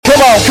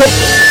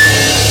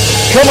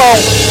Come on.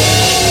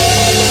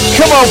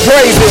 Come on,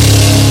 praise Him.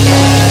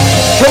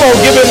 Come on,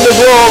 give Him the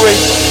glory.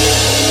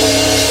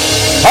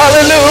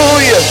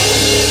 Hallelujah.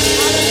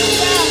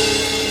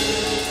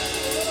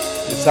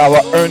 It's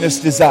our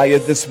earnest desire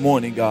this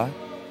morning, God,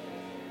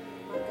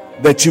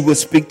 that you would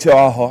speak to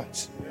our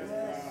hearts.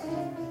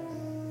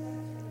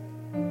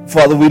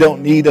 Father, we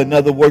don't need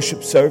another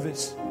worship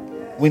service.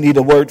 We need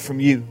a word from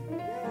you.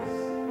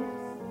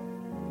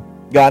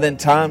 God, in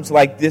times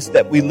like this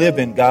that we live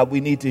in, God, we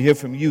need to hear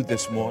from you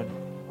this morning.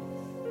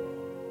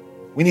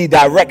 We need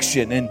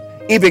direction and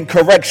even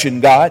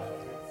correction, God.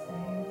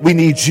 We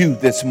need you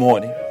this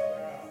morning.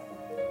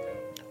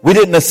 We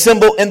didn't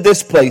assemble in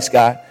this place,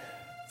 God,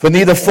 for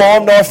neither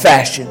form nor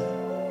fashion.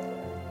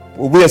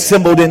 Well, we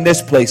assembled in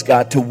this place,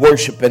 God, to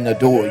worship and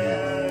adore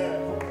you.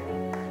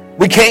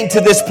 We came to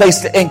this place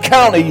to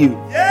encounter you,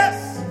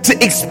 to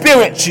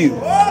experience you.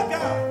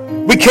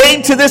 We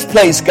came to this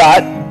place,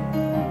 God,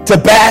 to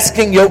bask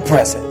in your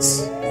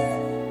presence.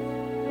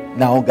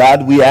 Now,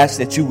 God, we ask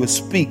that you would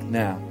speak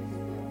now.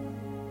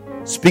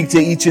 Speak to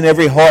each and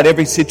every heart,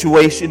 every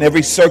situation,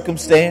 every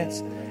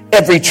circumstance,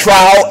 every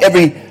trial,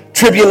 every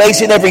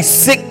tribulation, every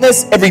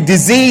sickness, every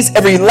disease,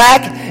 every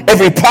lack,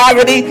 every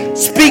poverty.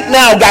 Speak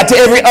now, God, to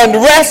every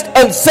unrest,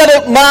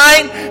 unsettled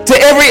mind, to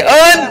every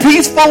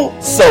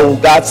unpeaceful soul.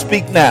 God,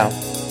 speak now.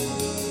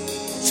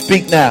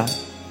 Speak now.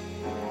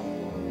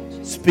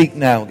 Speak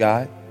now,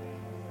 God.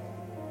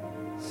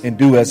 And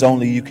do as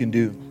only you can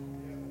do.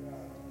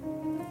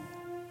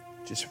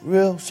 Just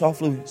real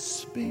softly.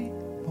 Speak,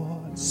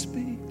 Lord,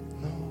 speak,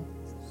 Lord.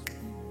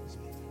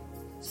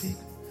 Speak,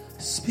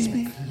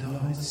 speak,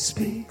 Lord,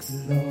 speak,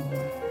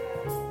 Lord.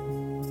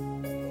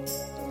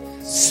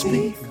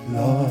 Speak,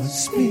 Lord,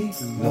 speak,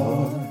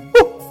 Lord.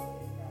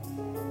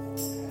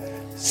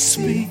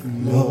 Speak,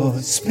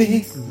 Lord,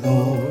 speak,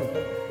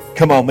 Lord.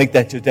 Come on, make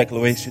that your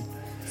declaration.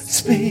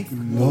 Speak,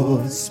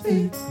 Lord,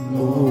 speak,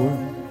 Lord.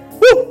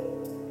 Woo!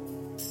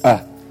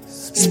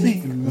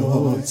 Speak,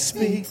 Lord,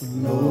 speak,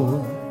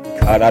 Lord.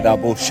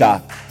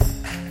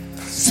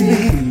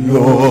 Speak,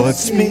 Lord,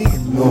 speak,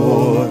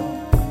 Lord.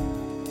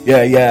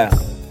 Yeah.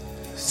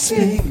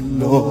 Speak,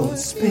 Lord,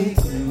 speak,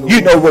 Lord.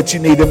 You know what you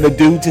need him to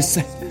do to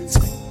say.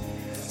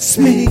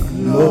 Speak,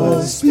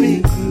 Lord,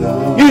 speak,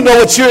 Lord. You know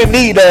what you're in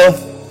need of.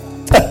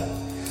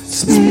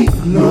 Speak,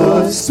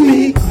 Lord,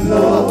 speak,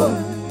 Lord.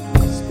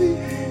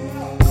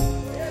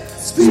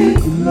 Speak,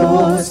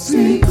 Lord,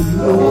 speak,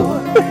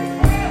 Lord.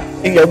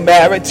 In your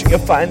marriage, in your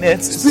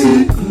finances.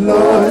 Speak,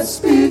 Lord,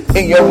 speak,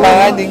 in your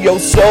mind, in your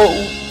soul.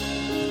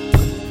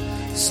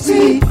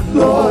 Speak,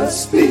 Lord,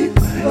 speak,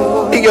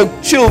 Lord. In your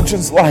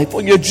children's life,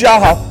 on your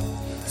job.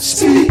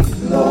 Speak,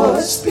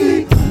 Lord,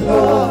 speak,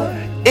 Lord.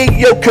 In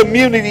your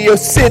community, your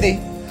city.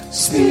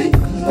 Speak,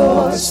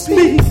 Lord,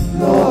 speak,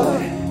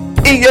 Lord.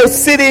 In your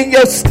city, in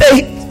your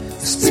state.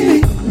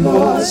 Speak,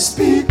 Lord,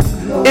 speak,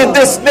 Lord. In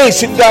this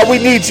nation, God, we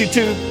need you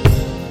to.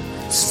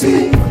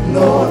 Speak,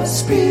 Lord,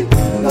 speak,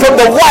 Lord. From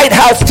the White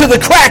House to the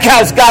crack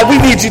house, God, we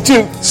need you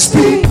to.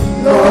 Speak,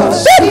 Lord,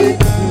 speak,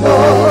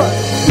 Lord.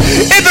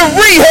 In the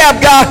rehab,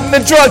 God, in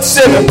the drug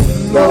center.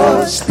 Speak,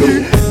 Lord,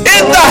 speak, Lord.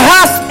 In the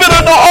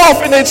hospital, the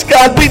orphanage,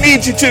 God, we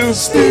need you to.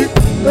 Speak,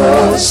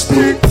 Lord,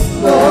 speak,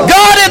 Lord.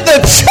 God, in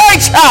the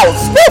church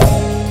house.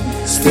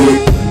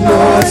 Speak,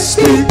 Lord,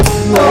 speak,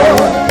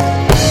 Lord.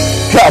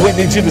 God, we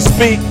need you to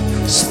speak.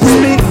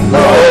 Speak,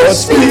 Lord,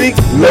 speak,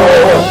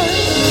 Lord.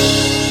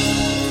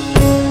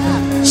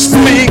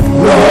 Speak,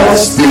 Lord,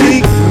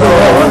 speak,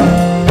 Lord.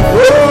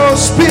 Oh,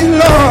 speak,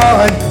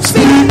 Lord.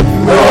 Speak,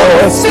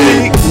 Lord,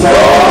 speak,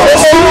 Lord.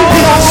 Speak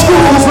in our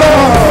schools,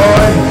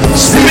 Lord.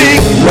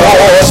 Speak,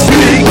 Lord,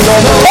 speak,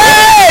 Lord.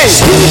 Hey!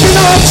 Speak in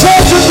our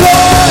churches,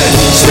 Lord.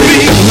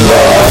 Speak,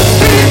 Lord,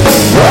 speak,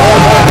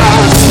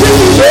 Lord.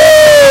 Speak,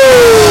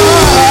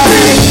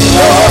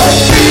 Lord,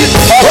 speak,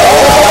 Lord.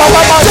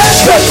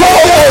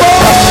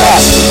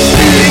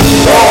 Speak,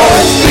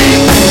 Lord,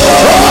 speak,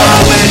 Lord.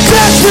 We're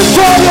desperate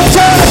for your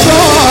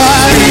territory.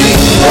 Speak,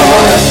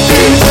 Lord,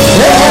 speak,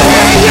 Lord.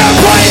 Your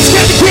voice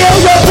can kill,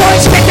 your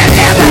voice can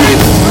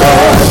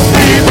deliver.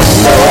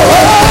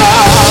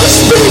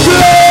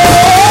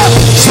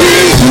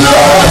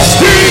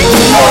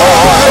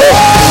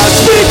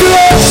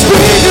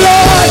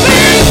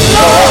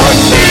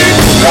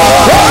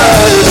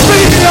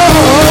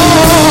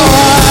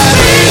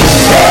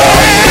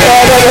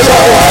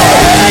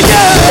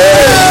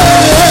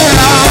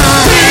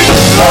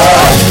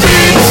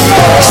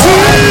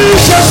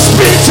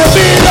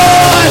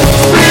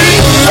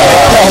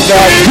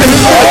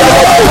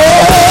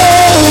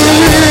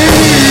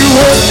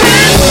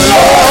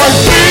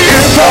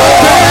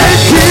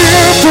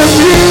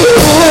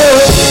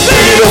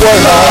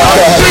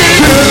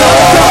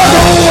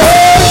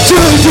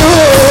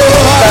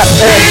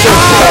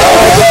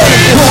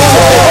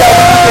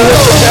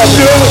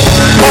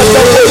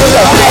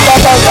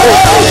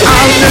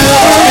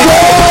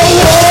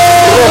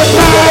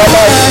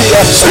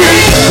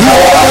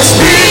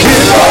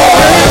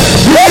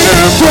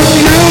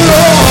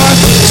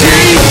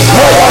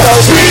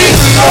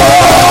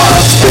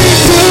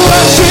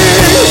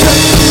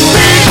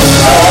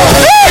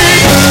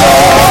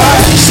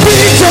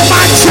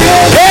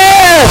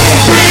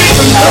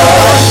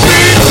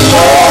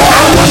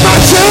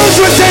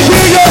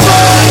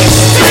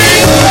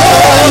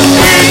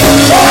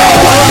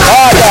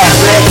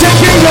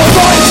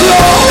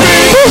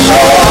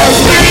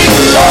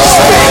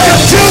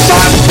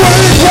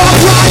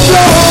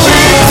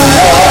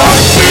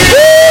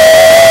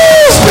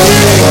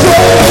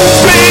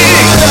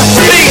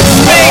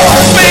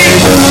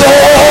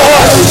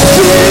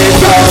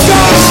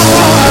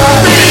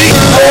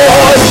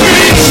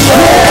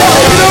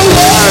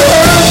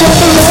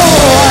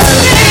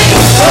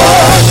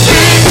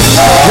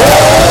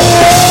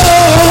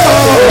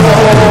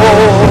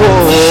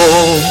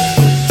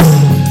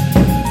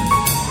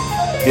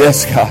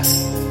 Yes, God.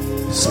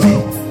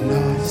 Speak,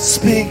 Lord.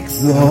 Speak,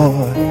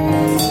 Lord.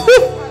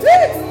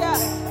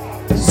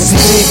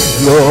 Speak,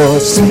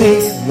 Lord.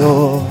 Speak,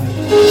 Lord.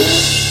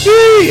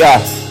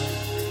 Yeah.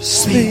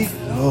 Speak,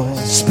 Lord.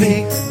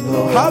 Speak,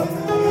 Lord.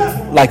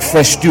 Like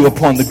fresh dew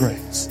upon the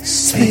grass.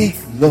 Speak,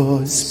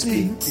 Lord.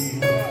 Speak.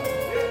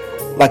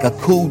 Like a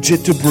cool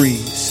gentle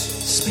breeze.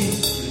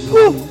 Speak,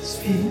 Lord.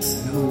 Speak,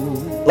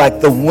 Lord.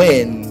 Like the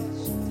wind.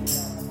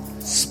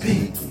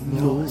 Speak,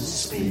 Lord.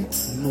 Speak,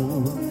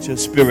 Lord. Let your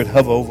spirit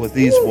hover over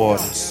these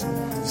waters.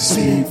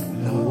 Speak,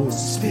 Lord.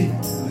 Speak,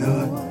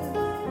 Lord.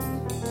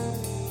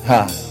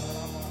 Ha.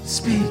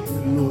 Speak,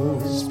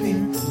 Lord. Speak,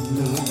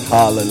 Lord.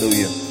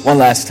 Hallelujah. One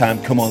last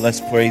time. Come on, let's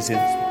praise Him.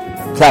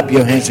 Clap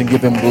your hands and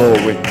give Him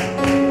glory.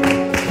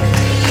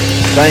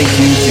 Thank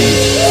you,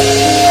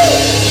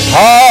 Jesus.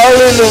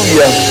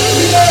 Hallelujah.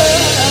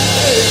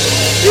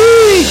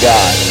 Hey,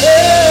 God.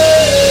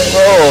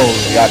 Oh,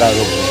 God.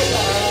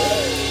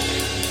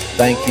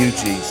 Thank you,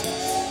 Jesus.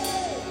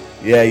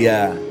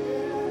 Yeah.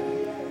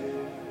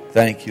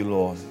 Thank you,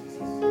 Lord.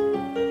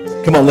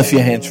 Come on, lift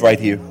your hands right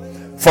here.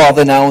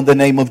 Father, now in the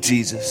name of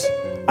Jesus,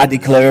 I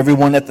declare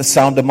everyone at the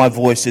sound of my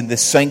voice in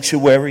this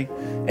sanctuary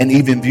and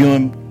even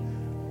viewing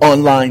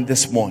online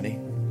this morning,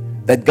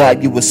 that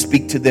God, you will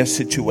speak to their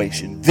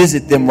situation.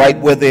 Visit them right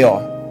where they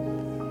are.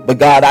 But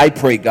God, I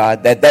pray,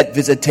 God, that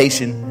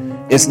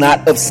visitation is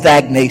not of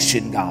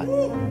stagnation, God.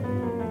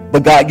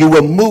 But God, you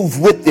will move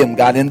with them,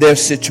 God, in their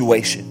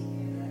situation.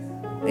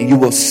 And you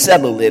will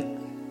settle it.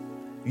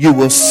 You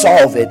will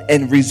solve it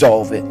and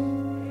resolve it.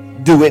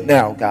 Do it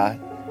now, God.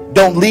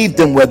 Don't leave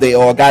them where they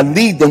are, God.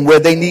 Lead them where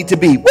they need to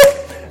be.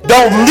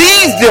 Don't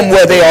leave them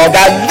where they are,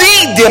 God.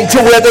 Lead them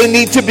to where they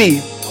need to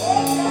be.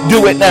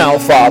 Do it now,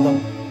 Father.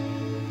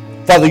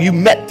 Father, you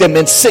met them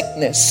in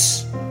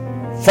sickness.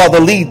 Father,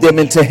 lead them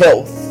into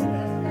health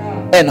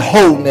and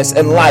wholeness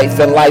and life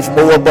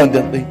more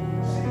abundantly.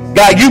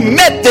 God, you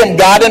met them,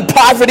 God, in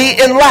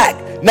poverty and lack.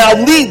 Now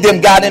lead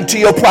them, God, into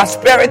your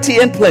prosperity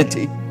and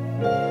plenty.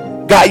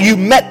 God, you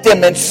met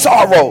them in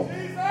sorrow.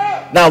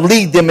 Now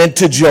lead them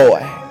into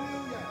joy.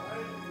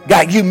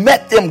 God, you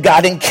met them,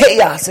 God, in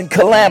chaos and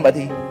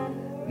calamity.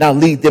 Now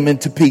lead them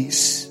into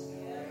peace.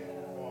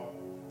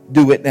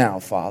 Do it now,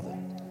 Father.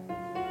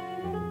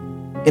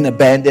 In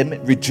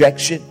abandonment,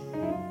 rejection,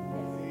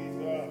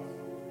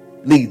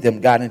 lead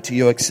them, God, into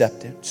your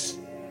acceptance.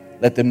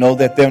 Let them know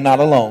that they're not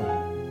alone.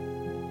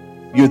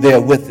 You're there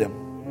with them.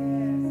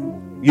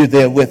 You're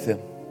there with them.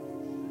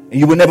 And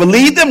you will never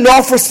leave them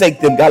nor forsake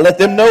them, God. Let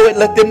them know it.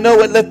 Let them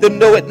know it. Let them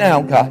know it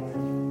now, God.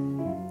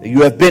 That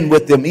you have been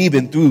with them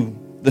even through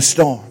the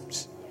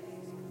storms.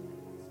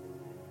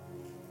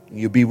 And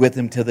you'll be with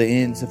them till the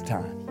ends of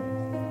time.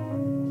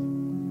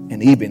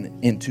 And even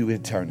into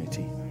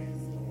eternity.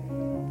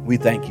 We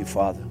thank you,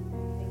 Father.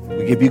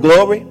 We give you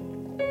glory.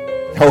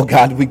 Oh,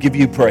 God, we give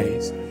you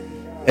praise.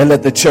 And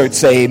let the church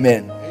say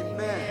amen.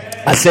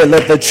 I said,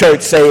 let the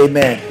church say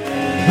amen.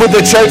 Will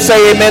the church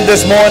say amen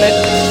this morning?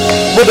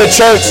 Will the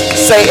church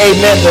say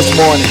amen this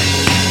morning?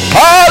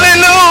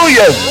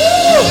 Hallelujah.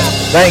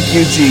 Thank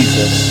you,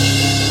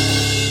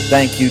 Jesus.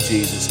 Thank you,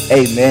 Jesus.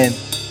 Amen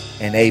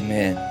and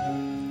amen.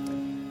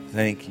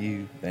 Thank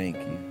you, thank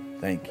you,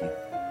 thank you.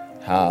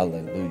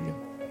 Hallelujah.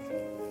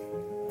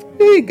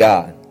 Hey,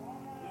 God.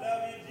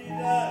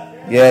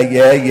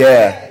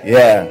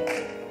 Yeah.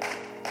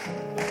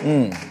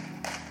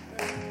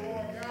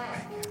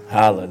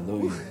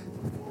 Hallelujah.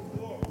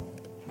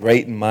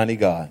 Great and mighty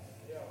God.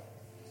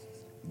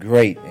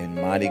 Great and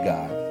mighty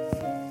God.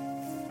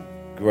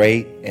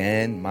 Great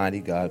and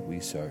mighty God we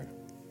serve.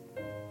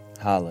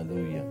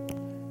 Hallelujah.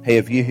 Hey,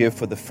 if you're here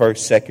for the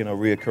first, second, or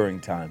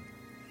reoccurring time,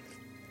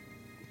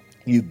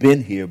 you've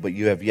been here, but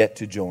you have yet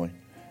to join.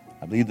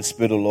 I believe the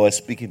Spirit of the Lord is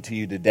speaking to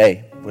you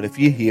today. But if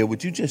you're here,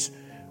 would you just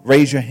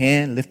raise your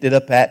hand, lift it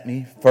up at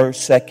me,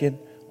 first, second,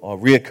 or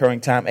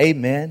reoccurring time?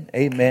 Amen.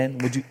 Amen.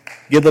 Would you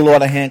give the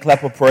Lord a hand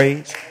clap of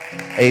praise?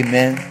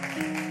 Amen.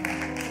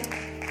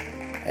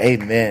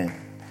 Amen.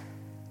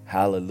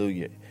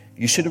 Hallelujah.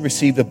 You should have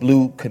received a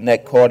blue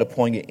Connect card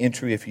upon your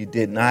entry. If you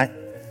did not,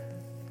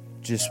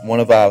 just one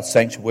of our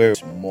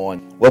sanctuaries this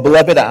morning. Well,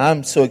 beloved,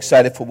 I'm so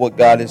excited for what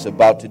God is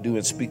about to do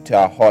and speak to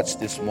our hearts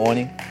this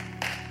morning.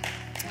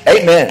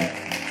 Amen.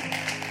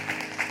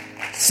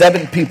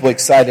 7 people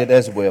excited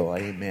as well.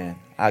 Amen.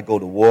 I go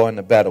to war and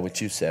the battle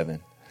with you 7.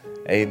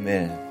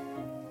 Amen.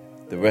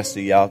 The rest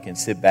of y'all can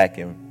sit back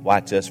and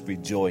watch us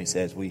rejoice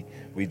as we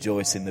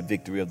rejoice in the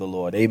victory of the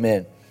Lord.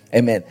 Amen.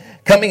 Amen.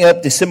 Coming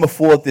up December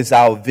 4th is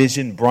our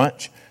vision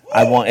brunch.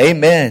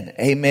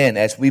 Amen.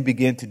 As we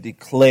begin to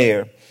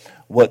declare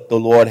what the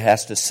Lord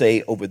has to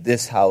say over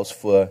this house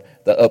for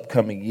the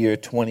upcoming year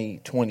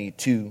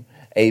 2022.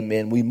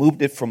 Amen. We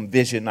moved it from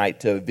Vision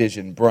Night to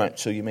Vision Brunch.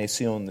 So you may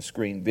see on the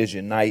screen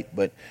Vision Night,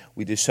 but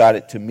we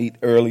decided to meet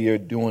earlier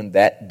during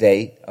that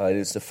day. It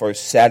is the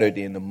first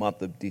Saturday in the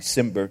month of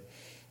December.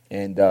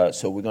 And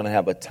so we're going to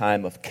have a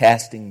time of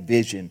casting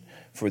vision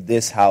for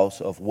this house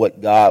of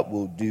what God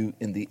will do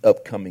in the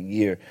upcoming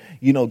year.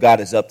 You know God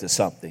is up to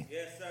something.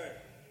 Yes, sir.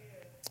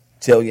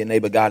 Tell your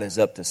neighbor God is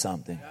up to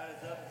something.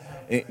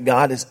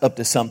 God is up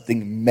to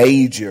something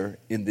major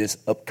in this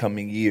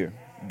upcoming year.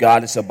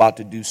 God is about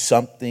to do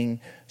something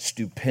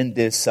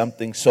stupendous,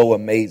 something so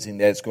amazing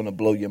that it's going to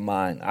blow your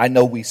mind. I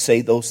know we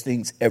say those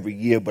things every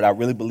year, but I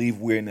really believe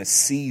we're in a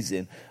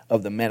season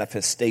of the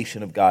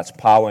manifestation of God's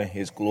power and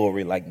his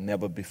glory like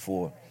never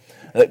before.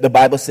 The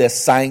Bible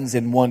says signs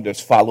and wonders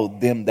follow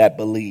them that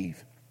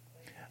believe.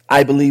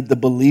 I believe the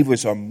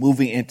believers are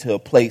moving into a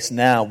place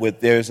now where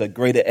there's a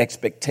greater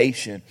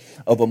expectation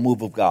of a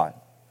move of God.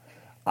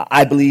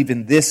 I believe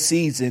in this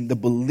season, the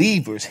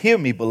believers, hear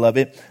me,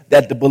 beloved,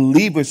 that the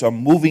believers are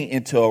moving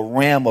into a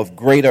realm of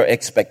greater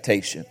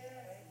expectation.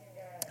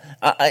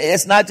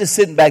 It's not just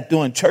sitting back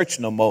doing church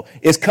no more.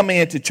 It's coming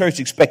into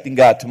church expecting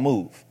God to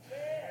move.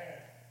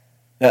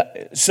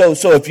 So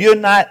if you're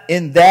not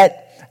in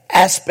that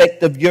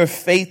aspect of your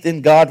faith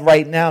in God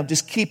right now,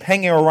 just keep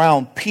hanging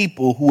around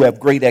people who have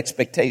great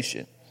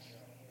expectation.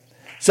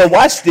 So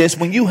watch this.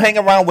 When you hang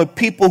around with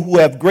people who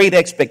have great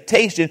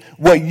expectation,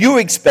 what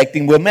you're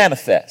expecting will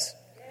manifest.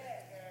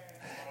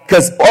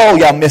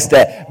 Y'all missed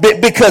that.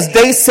 Because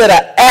they set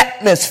an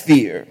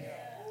atmosphere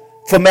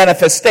for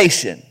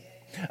manifestation.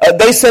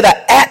 They set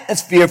an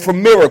atmosphere for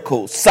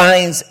miracles,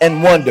 signs,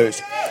 and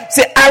wonders.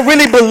 See, I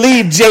really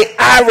believe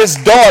Jairus'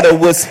 daughter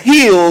was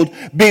healed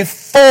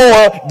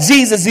before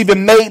Jesus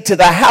even made to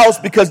the house,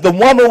 because the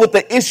woman with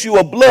the issue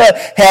of blood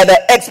had an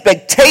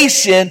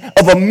expectation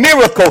of a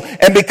miracle.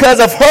 And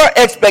because of her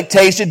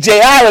expectation,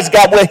 Jairus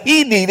got what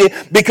he needed,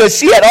 because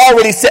she had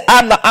already said,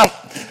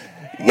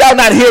 y'all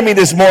not hear me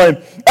this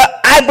morning.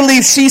 I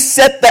believe she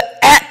set the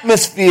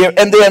atmosphere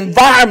and the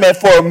environment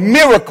for a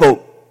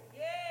miracle.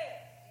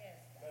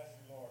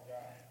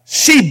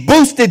 She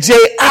boosted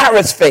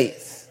Jairus'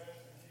 faith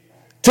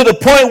to the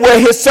point where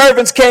his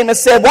servants came and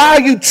said, why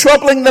are you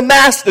troubling the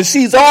master?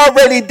 She's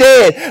already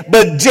dead.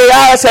 But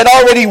Jairus had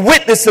already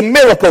witnessed a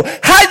miracle.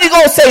 How are you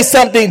going to say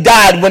something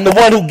died when the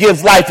one who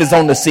gives life is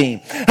on the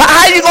scene?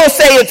 How are you going to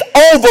say it's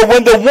over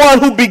when the one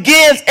who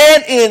begins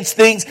and ends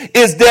things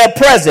is there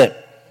present?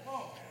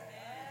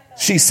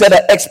 She set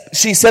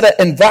an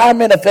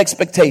environment of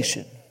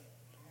expectation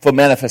for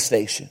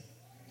manifestation.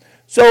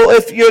 So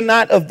if you're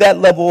not of that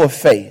level of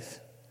faith,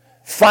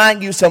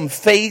 find you some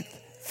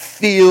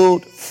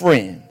faith-filled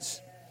friends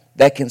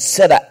that can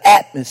set an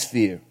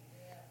atmosphere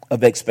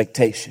of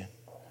expectation.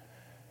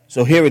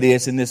 So here it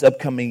is in this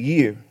upcoming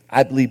year.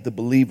 I believe the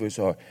believers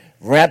are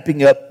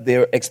ramping up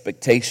their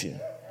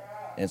expectation,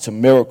 and some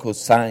miracles,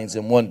 signs,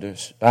 and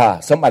wonders.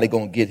 Somebody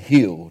going to get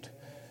healed.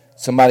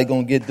 Somebody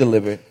going to get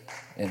delivered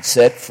and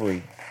set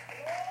free.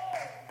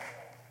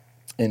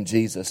 In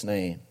Jesus'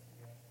 name.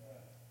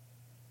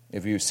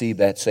 If you receive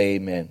that, say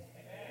amen.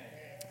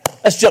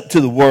 Let's jump to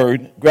the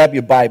word. Grab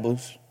your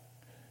Bibles,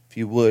 if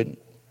you would.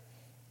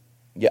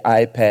 Your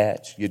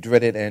iPads, your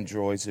dreaded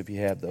Androids, if you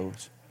have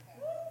those.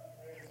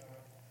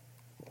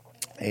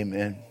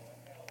 Amen.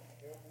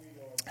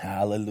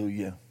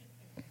 Hallelujah.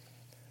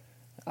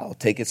 I'll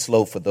take it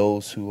slow for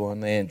those who are on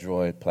the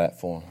Android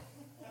platform.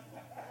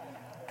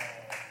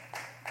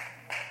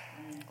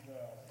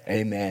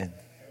 Amen.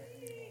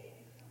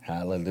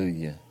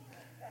 Hallelujah.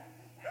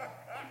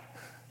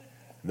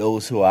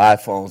 Those who are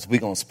iPhones, we're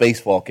going to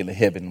spacewalk into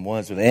heaven. The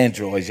ones with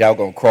Androids, y'all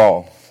going to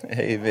crawl.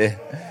 Amen.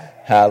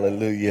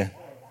 Hallelujah.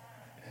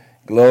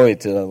 Glory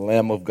to the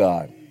Lamb of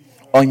God.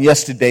 On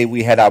yesterday,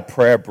 we had our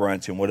prayer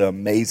brunch, and what an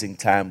amazing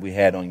time we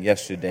had on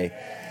yesterday.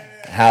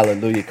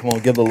 Hallelujah. Come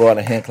on, give the Lord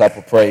a hand clap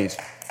of praise.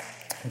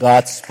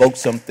 God spoke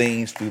some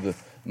things through the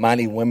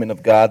mighty women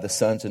of God, the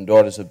sons and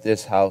daughters of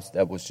this house,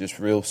 that was just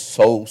real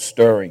soul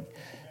stirring.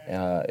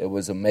 It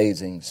was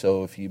amazing.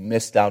 So if you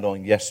missed out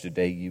on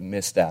yesterday, you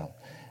missed out.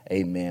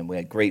 Amen. We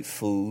had great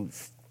food,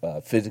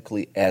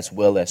 physically as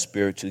well as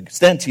spiritually.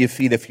 Stand to your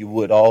feet if you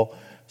would. All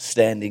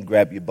standing,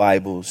 grab your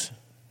Bibles,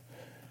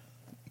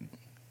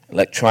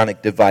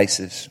 electronic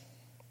devices.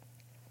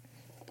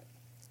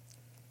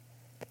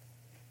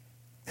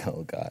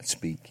 Oh, God,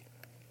 speak.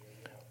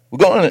 We're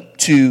going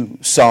to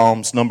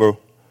Psalms number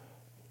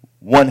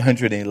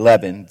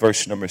 111,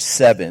 verse number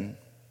 7.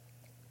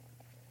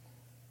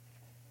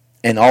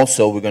 And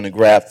also we're going to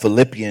grab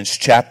Philippians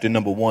chapter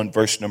number 1,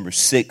 verse number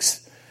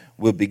 6.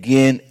 We'll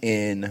begin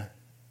in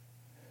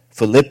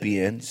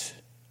Philippians,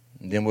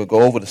 and then we'll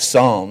go over to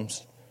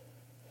Psalms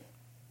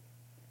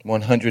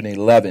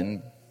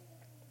 111,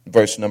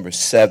 verse number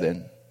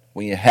 7.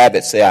 When you have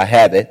it, say, I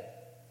have it.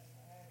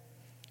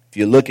 If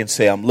you're looking,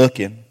 say, I'm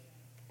looking.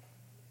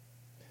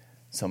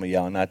 Some of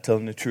y'all are not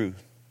telling the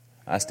truth.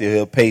 I still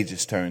hear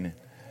pages turning.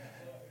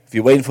 If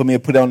you're waiting for me to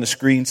put it on the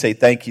screen, say,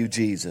 thank you,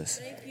 Jesus.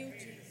 Thank you,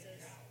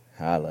 Jesus.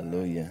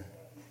 Hallelujah.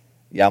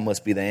 Y'all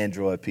must be the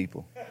Android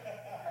people.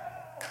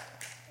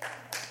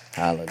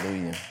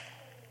 Hallelujah.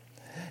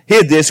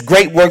 Hear this.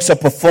 Great works are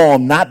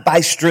performed not by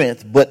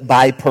strength, but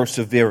by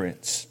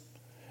perseverance.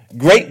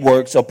 Great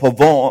works are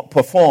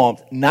performed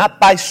not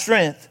by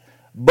strength,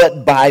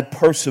 but by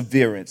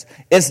perseverance.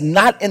 It's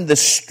not in the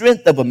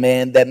strength of a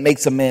man that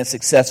makes a man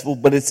successful,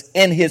 but it's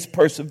in his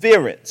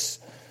perseverance.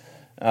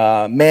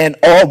 Man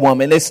or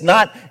woman. It's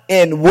not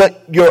in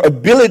what your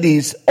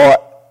abilities are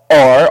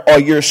are or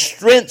your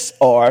strengths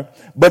are,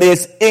 but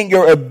it's in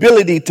your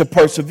ability to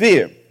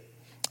persevere.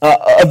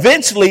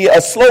 Eventually,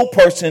 a slow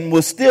person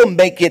will still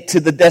make it to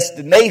the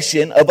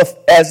destination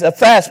as a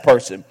fast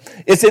person.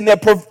 It's in their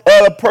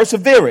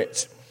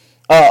perseverance.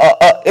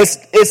 It's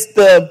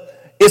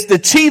the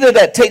cheetah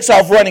that takes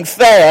off running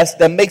fast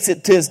that makes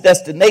it to its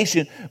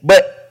destination,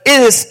 but it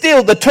is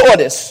still the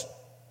tortoise,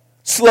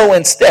 slow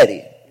and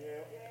steady,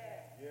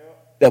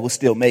 that will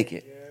still make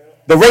it.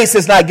 The race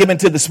is not given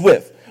to the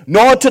swift,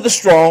 nor to the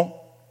strong,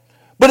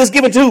 but it's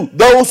given to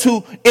those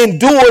who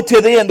endure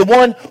to the end, the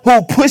one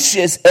who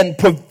pushes and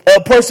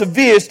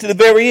perseveres to the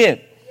very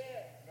end.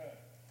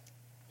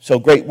 So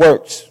great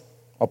works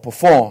are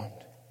performed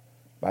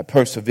by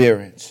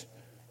perseverance.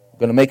 We're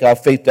going to make our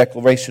faith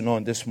declaration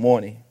on this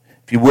morning.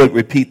 If you would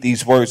repeat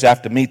these words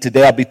after me.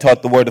 Today I'll be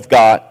taught the word of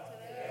God.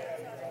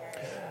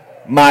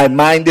 My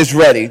mind is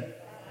ready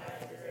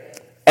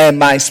and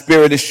my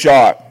spirit is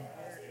sharp.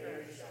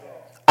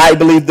 I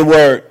believe the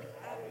word.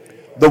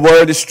 The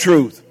word is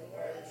truth.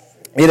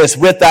 It is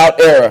without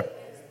error.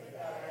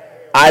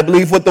 I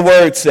believe what the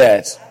word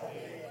says.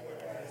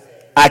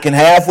 I can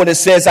have what it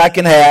says I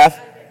can have.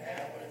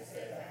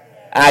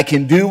 I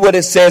can do what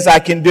it says I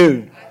can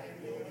do.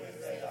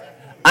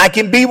 I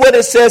can be what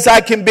it says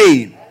I can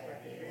be.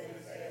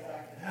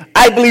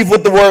 I believe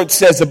what the word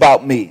says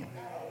about me.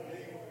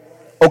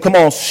 Oh, come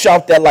on,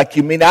 shout that like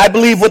you mean it. I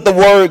believe what the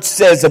word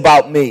says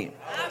about me.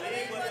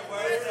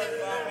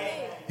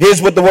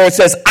 Here's what the word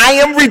says. I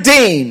am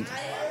redeemed.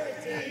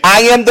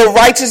 I am the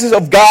righteousness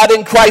of God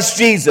in Christ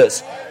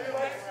Jesus.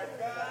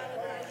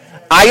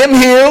 I am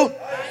healed.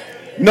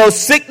 No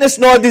sickness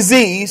nor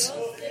disease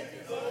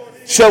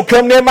shall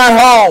come near my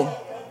home.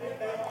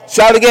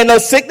 Shout again. No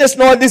sickness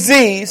nor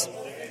disease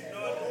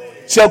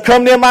shall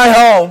come near my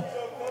home.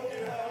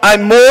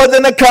 I'm more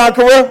than a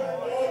conqueror.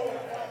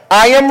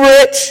 I am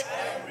rich.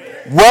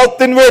 Wealth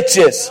and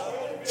riches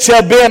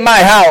shall be in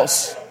my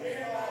house.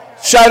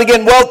 Shout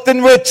again. Wealth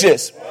and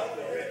riches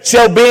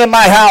shall be in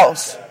my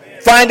house.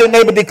 Find a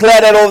neighbor, declare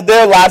that over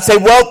their lives. Say,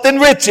 wealth and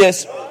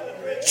riches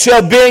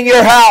shall be in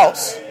your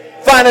house.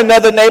 Find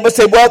another neighbor,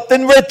 say, wealth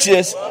and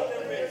riches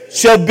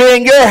shall be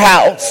in your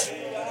house.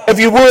 If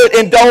you would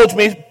indulge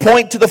me,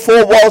 point to the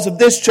four walls of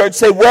this church.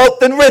 Say,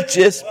 wealth and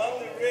riches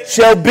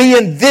shall be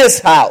in this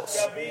house.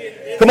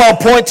 Come on,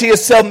 point to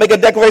yourself, make a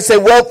declaration. Say,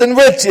 wealth and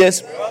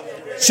riches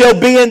shall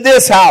be in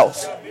this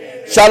house.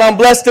 Shout, I'm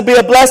blessed to be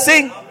a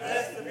blessing.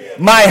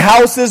 My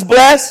house is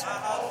blessed.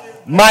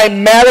 My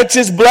marriage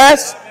is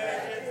blessed.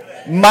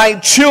 My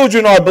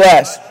children are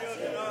blessed.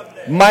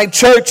 My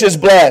church is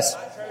blessed.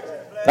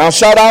 Now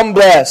shout, I'm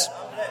blessed.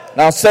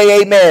 Now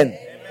say amen.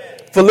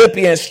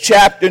 Philippians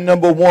chapter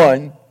number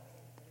 1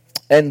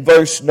 and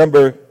verse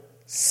number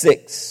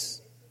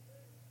 6.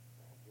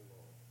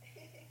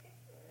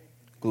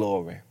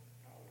 Glory.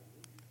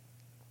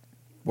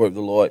 Word of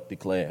the Lord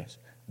declares,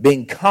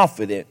 being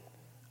confident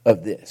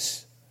of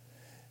this,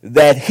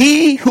 that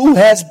he who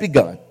has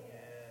begun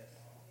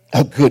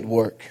a good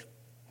work,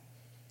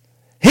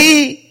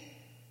 he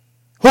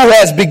who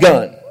has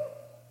begun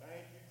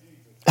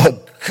a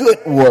good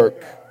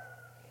work,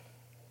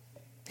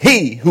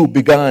 he who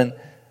begun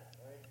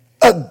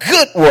a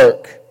good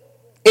work,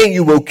 and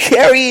you will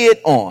carry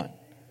it on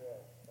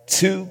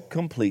to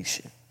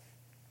completion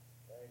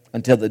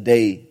until the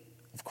day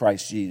of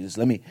Christ Jesus.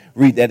 Let me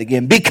read that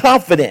again. Be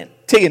confident.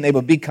 Tell your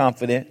neighbor, be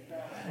confident.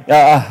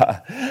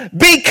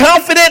 Be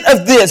confident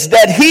of this,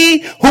 that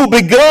he who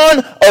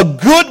begun a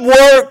good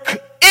work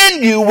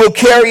in you will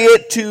carry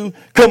it to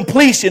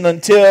completion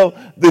until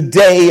the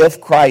day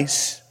of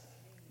Christ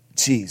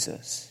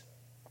Jesus.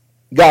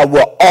 God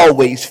will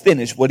always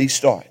finish what he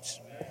starts.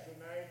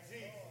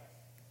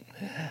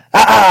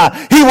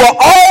 He will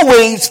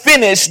always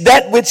finish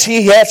that which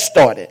he has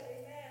started.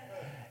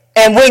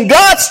 And when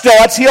God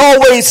starts, he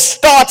always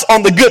starts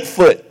on the good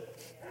foot.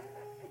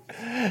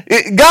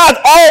 God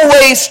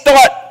always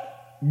starts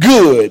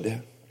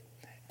good.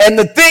 And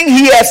the thing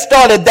he has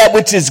started, that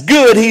which is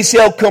good, he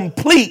shall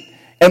complete.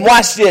 And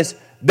watch this,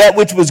 that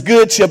which was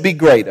good shall be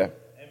greater.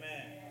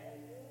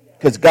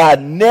 Because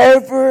God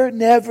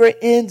never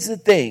ends a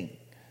thing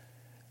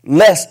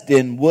less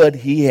than what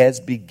he has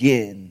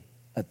begun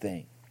a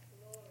thing.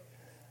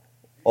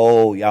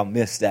 Oh, y'all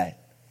missed that.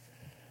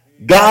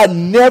 God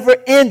never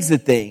ends a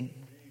thing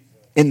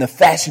in the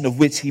fashion of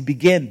which he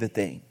began the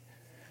thing.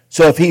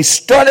 So if he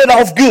started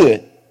off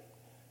good,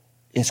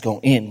 it's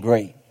going to end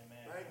great.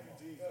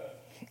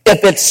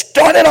 If it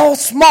started off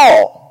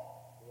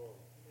small,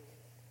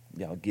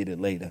 y'all get it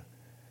later.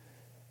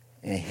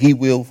 And he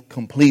will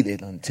complete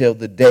it until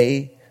the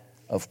day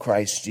of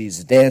Christ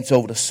Jesus. Dance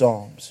over the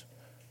Psalms.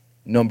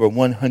 Number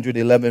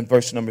 111,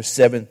 verse number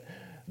 7.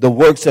 The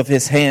works of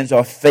his hands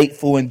are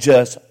faithful and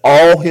just.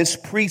 All his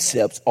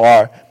precepts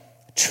are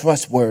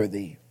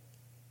trustworthy.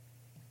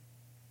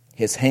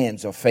 His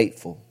hands are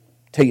faithful.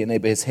 Tell your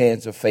neighbor, his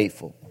hands are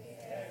faithful.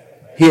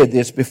 Hear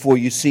this before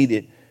you see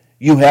it.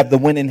 You have the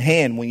winning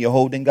hand when you're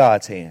holding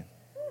God's hand.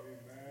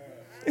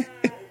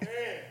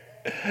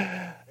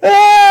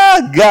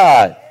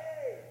 God.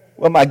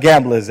 Where my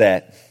gamblers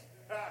at?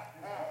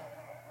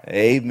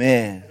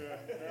 Amen.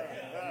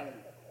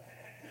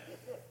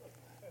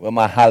 Well,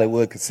 my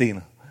Hollywood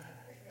casino.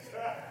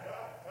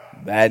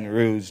 Baton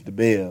Rouge, the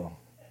Bill.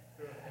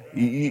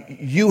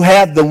 You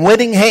have the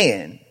winning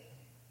hand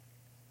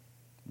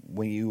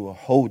when you are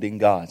holding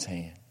God's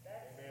hand.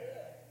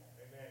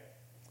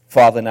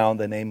 Father, now in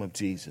the name of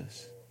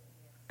Jesus,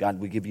 God,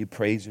 we give you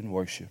praise and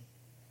worship.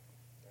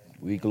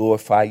 We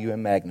glorify you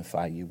and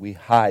magnify you. We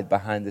hide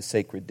behind the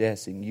sacred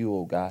desk in you,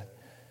 O God.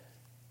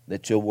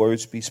 Let your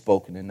words be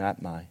spoken and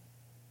not mine.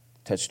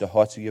 Touch the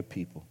hearts of your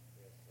people.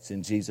 It's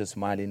in Jesus'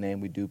 mighty name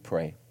we do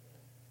pray.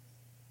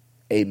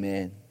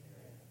 Amen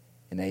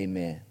and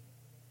amen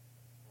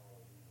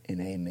and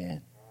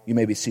amen. You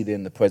may be seated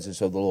in the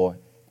presence of the Lord.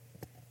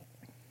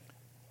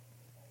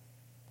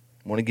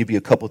 I want to give you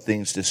a couple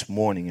things this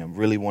morning. I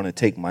really want to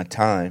take my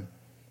time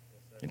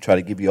and try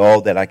to give you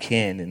all that I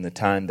can in the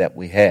time that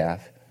we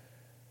have.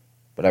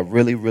 But I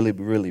really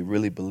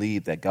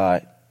believe that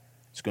God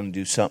is going to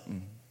do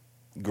something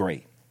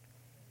great.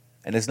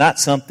 And it's not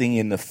something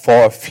in the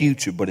far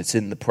future, but it's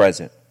in the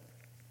present.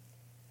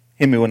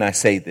 Hear me when I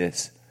say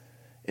this.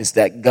 It's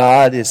that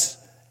God is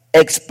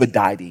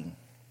expediting.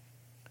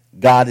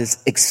 God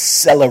is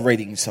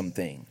accelerating some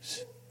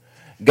things.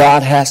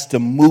 God has to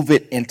move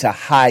it into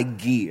high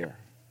gear.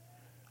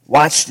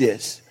 Watch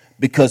this.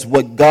 Because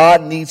what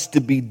God needs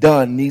to be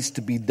done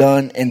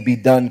and be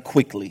done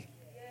quickly.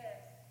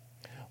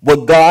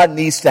 What God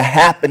needs to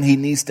happen, he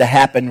needs to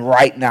happen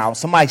right now.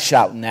 Somebody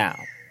shout now.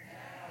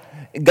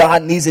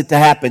 God needs it to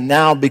happen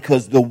now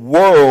because the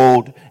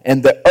world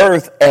and the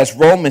earth, as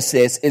Romans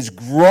says, is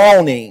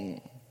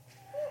groaning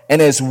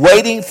and is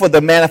waiting for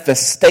the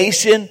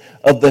manifestation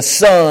of the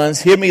sons,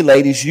 hear me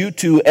ladies, you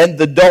too, and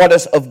the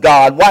daughters of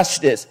God, watch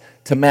this,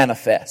 to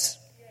manifest.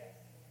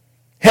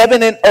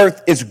 Heaven and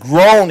earth is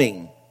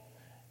groaning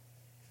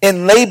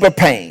in labor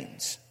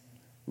pains,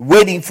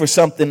 waiting for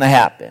something to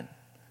happen.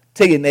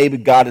 Tell your neighbor,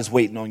 God is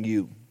waiting on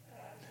you.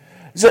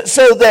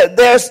 So that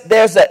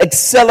there's an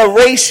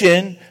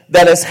acceleration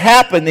that is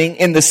happening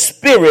in the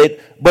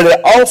spirit, but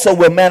it also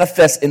will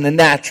manifest in the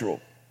natural.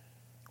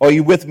 Are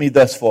you with me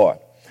thus far?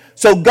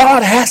 So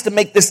God has to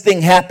make this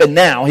thing happen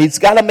now. He's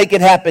got to make it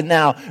happen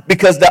now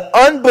because the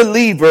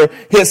unbeliever,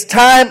 his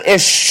time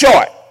is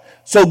short.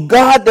 So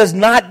God does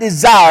not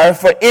desire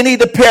for any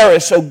to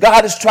perish. So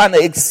God is trying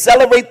to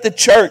accelerate the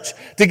church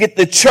to get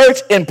the church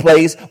in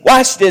place.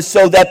 Watch this,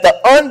 so that the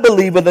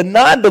unbeliever, the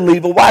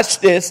non-believer, watch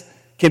this,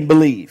 can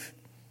believe.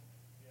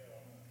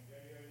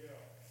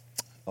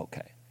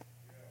 Okay.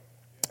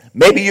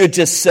 Maybe you're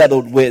just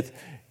settled with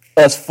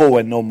us four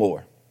and no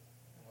more.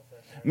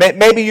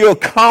 Maybe you're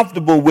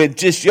comfortable with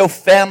just your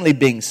family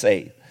being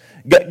saved.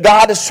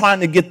 God is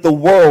trying to get the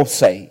world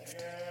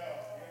saved.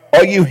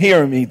 Are you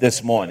hearing me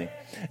this morning?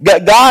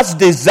 God's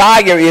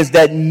desire is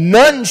that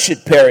none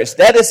should perish.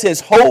 That is his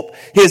hope,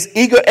 his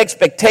eager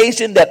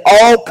expectation that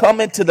all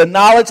come into the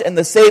knowledge and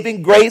the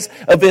saving grace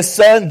of his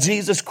son,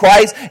 Jesus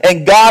Christ.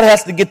 And God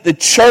has to get the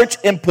church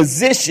in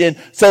position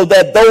so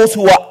that those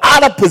who are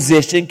out of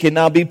position can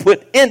now be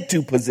put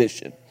into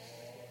position.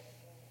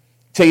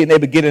 Tell your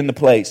neighbor, get into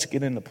place,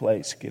 get into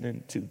place, get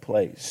into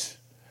place.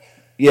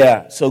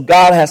 Yeah, so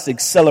God has to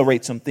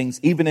accelerate some things.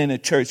 Even in the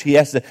church, he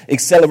has to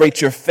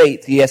accelerate your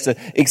faith. He has to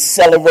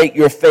accelerate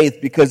your faith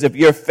because if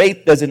your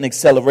faith doesn't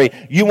accelerate,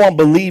 you won't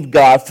believe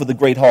God for the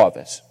great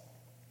harvest.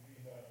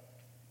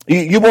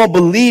 You won't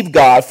believe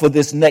God for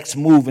this next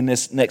move and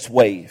this next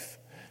wave.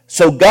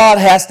 So God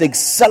has to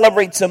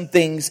accelerate some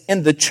things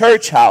in the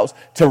church house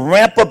to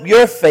ramp up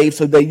your faith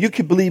so that you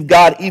can believe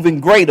God even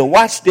greater.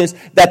 Watch this,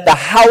 that the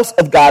house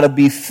of God will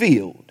be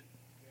filled.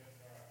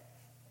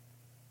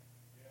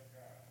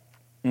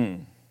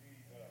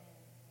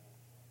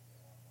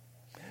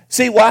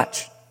 See,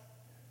 watch.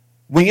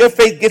 When your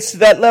faith gets to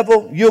that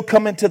level, you'll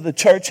come into the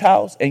church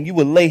house and you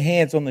will lay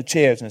hands on the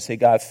chairs and say,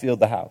 God, fill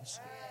the house.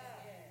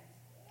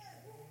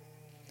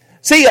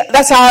 See,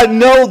 that's how I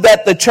know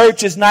that the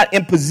church is not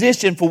in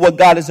position for what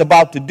God is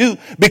about to do,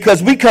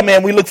 because we come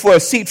in, we look for a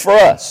seat for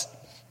us.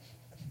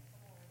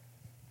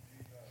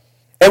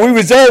 And we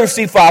reserve a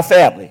seat for our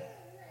family.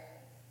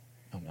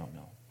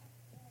 No.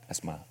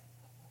 That's my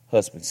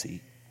husband's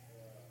seat.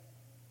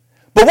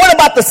 But what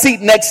about the seat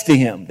next to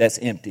him that's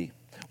empty?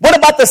 What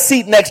about the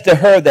seat next to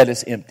her that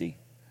is empty?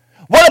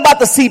 What about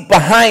the seat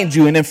behind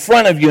you and in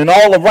front of you and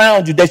all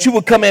around you that you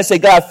would come in and say,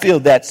 God, fill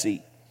that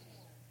seat?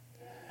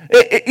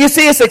 You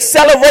see, it's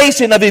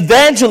acceleration of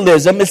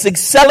evangelism. It's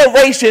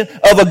acceleration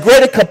of a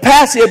greater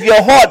capacity of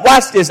your heart.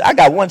 Watch this. I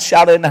got one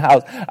shouter in the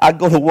house. I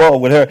go to war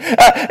with her.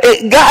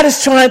 God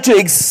is trying to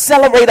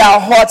accelerate our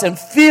hearts and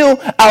fill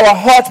our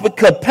hearts with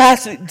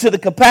capacity, to the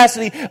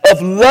capacity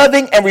of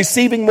loving and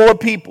receiving more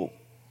people.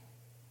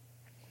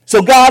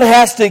 So God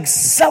has to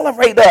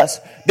accelerate us,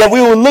 that we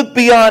will look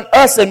beyond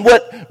us and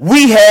what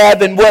we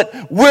have and what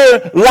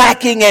we're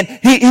lacking. And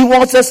he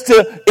wants us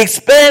to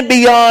expand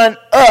beyond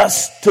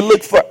us to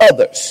look for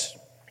others.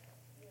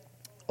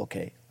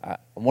 Okay, I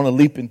want to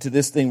leap into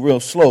this thing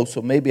real slow,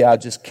 so maybe I'll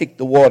just kick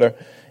the water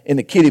in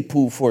the kiddie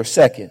pool for a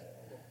second.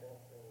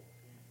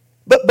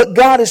 But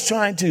God is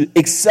trying to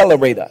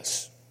accelerate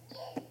us.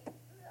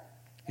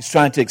 He's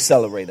trying to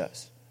accelerate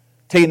us.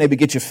 Tell your neighbor,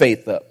 get your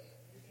faith up.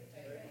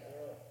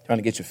 Trying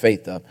to get your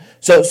faith up.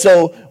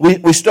 So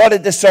we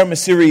started this sermon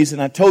series, and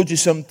I told you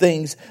some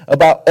things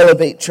about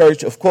Elevate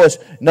Church. Of course,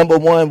 number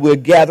one, we're a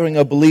gathering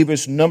of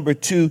believers. Number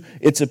two,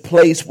 it's a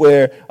place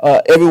where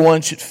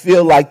everyone should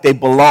feel like they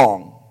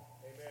belong.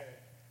 Amen.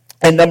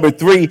 And number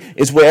three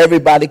is where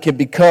everybody can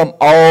become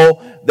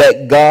all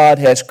that God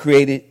has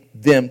created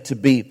them to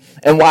be.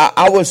 And while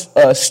I was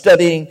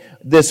studying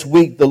this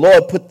week, the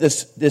Lord put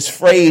this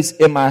phrase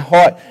in my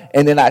heart,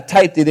 and then I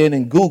typed it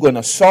in Google, and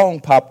a song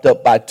popped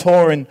up by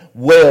Tauren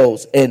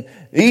Wells. And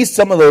these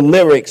some of the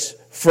lyrics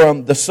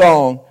from the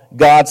song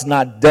 "God's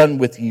Not Done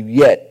With You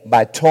Yet"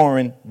 by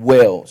Tauren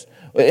Wells.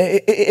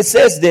 It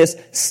says this: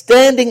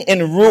 standing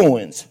in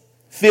ruins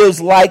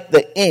feels like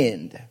the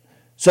end.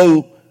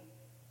 So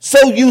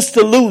used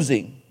to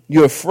losing,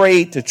 you're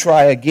afraid to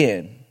try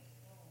again.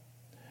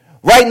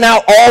 Right now,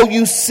 all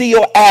you see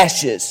are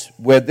ashes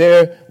where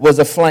there was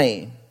a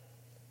flame.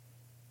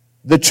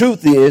 The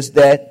truth is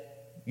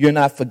that you're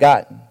not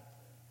forgotten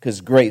because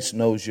grace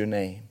knows your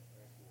name.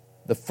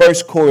 The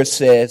first chorus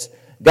says,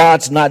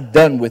 God's not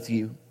done with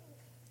you,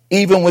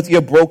 even with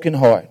your broken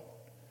heart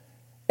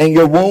and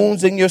your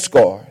wounds and your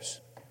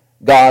scars.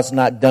 God's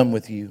not done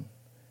with you.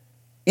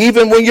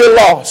 Even when you're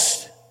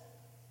lost,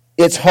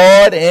 it's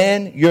hard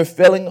and you're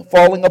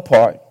falling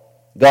apart.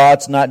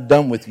 God's not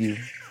done with you.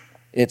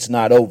 It's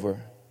not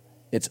over.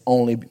 It's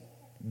only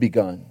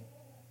begun.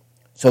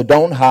 So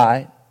don't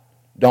hide.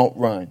 Don't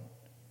run.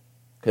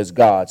 Because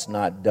God's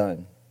not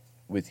done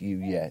with you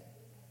yet.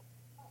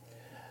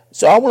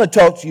 So I want to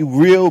talk to you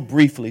real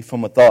briefly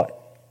from a thought.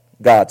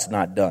 God's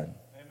not done.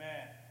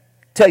 Amen.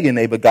 Tell your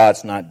neighbor,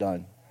 God's not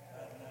done.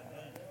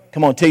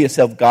 Come on, tell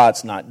yourself,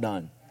 God's not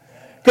done.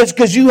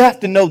 Because you have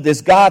to know this.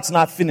 God's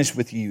not finished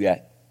with you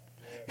yet.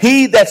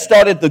 He that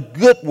started the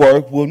good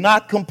work will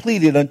not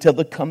complete it until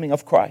the coming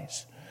of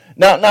Christ.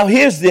 Now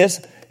here's this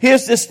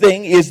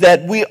thing is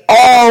that we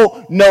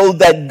all know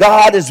that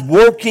God is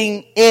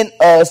working in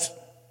us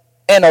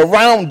and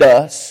around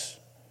us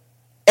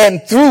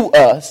and through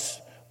us.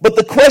 But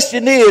the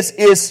question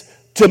is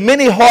to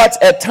many hearts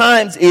at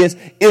times is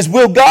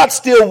will God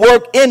still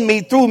work in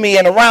me, through me,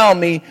 and around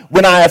me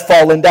when I have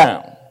fallen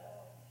down?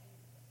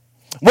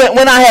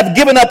 When I have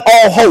given up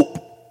all hope?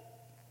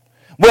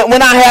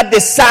 When I have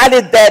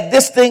decided that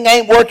this thing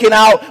ain't working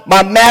out,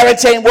 my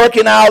marriage ain't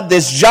working out,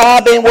 this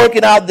job ain't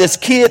working out, this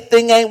kid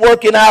thing ain't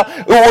working out,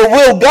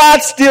 will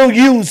God still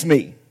use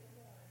me?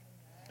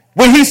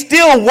 Will he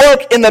still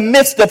work in the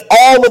midst of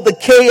all of the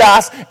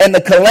chaos and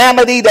the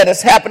calamity that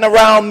has happened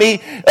around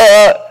me?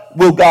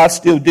 Will God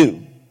still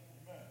do?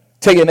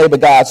 Tell your neighbor,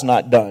 God's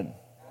not done.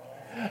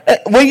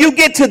 When you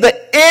get to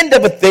the end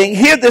of a thing,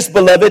 hear this,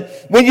 beloved,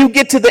 when you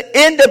get to the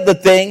end of the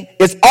thing,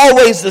 it's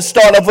always the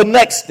start of a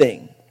next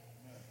thing.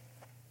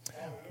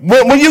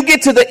 When you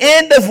get to the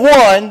end of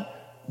one,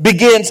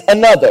 begins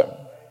another.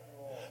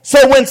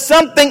 So when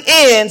something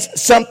ends,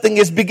 something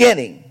is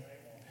beginning.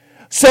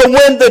 So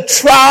when the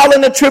trial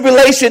and the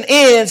tribulation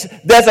ends,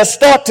 there's a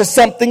start to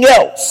something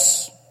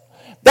else.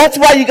 That's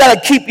why you got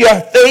to keep your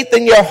faith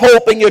and your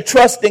hope and your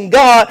trust in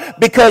God,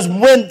 because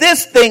when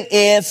this thing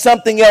ends,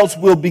 something else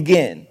will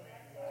begin.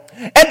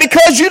 And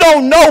because you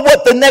don't know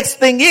what the next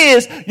thing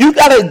is, you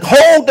got to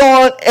hold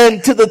on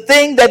and to the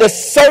thing that is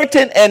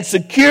certain and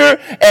secure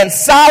and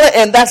solid,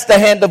 and that's the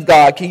hand of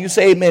God. Can you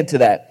say amen to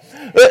that?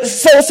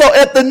 So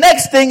if the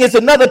next thing is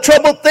another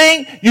troubled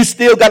thing, you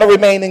still got to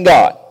remain in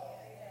God.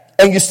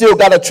 And you still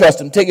got to trust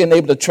him. Take your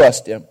neighbor to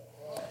trust him.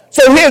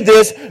 So hear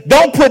this.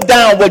 Don't put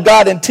down what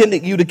God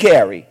intended you to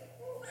carry.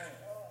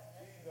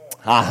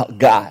 Oh,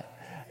 God.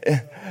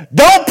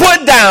 Don't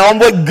put down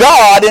what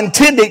God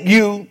intended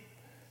you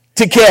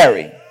to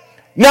carry.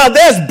 Now,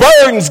 there's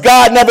burdens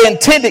God never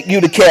intended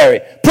you to carry.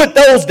 Put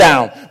those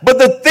down. But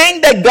the thing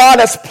that God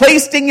has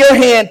placed in your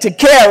hand to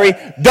carry,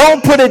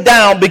 don't put it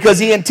down because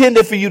he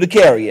intended for you to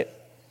carry it.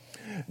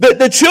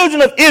 The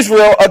children of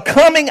Israel are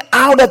coming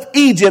out of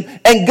Egypt,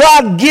 and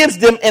God gives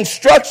them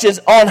instructions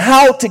on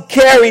how to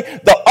carry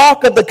the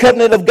Ark of the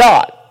Covenant of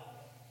God.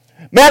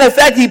 Matter of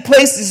fact, he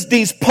places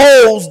these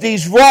poles,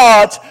 these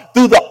rods,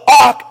 through the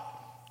Ark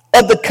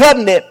of the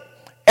Covenant,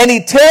 and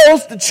he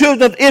tells the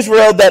children of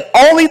Israel that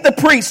only the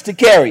priests to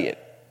carry it.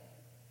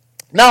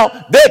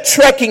 Now, they're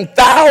trekking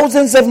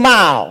thousands of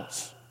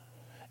miles,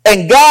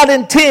 and God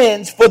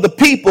intends for the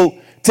people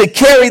to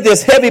carry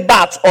this heavy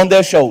box on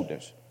their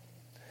shoulders.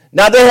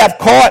 Now, they have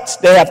carts,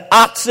 they have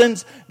oxen,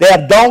 they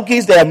have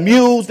donkeys, they have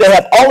mules, they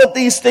have all of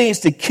these things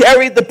to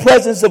carry the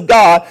presence of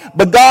God.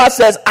 But God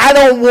says, I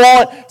don't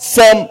want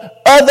some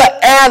other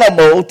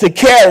animal to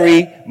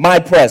carry my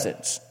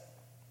presence.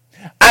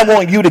 I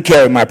want you to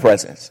carry my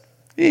presence.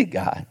 Hey,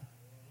 God.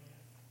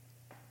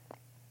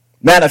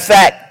 Matter of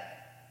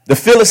fact, the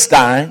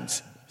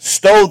Philistines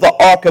stole the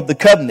Ark of the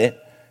Covenant.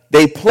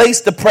 They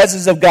placed the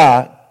presence of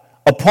God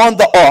upon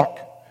the Ark.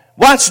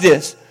 Watch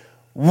this.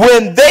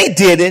 When they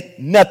did it,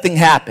 nothing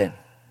happened.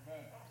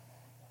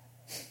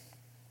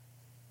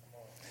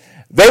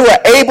 They were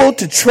able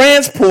to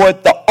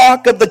transport the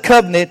Ark of the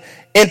Covenant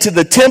into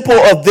the temple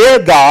of their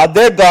God.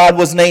 Their God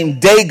was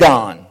named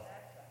Dagon.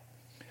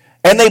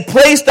 And they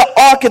placed the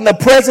ark in the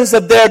presence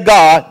of their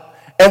God.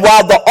 And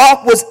while the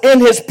ark was in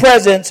his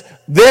presence,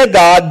 their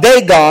God,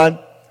 Dagon,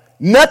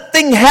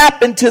 nothing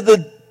happened to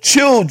the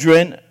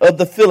children of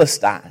the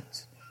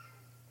Philistines.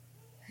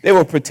 They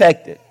were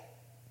protected.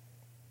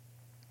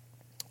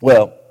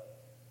 Well,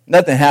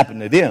 nothing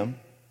happened to them,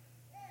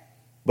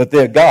 but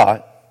their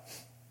God.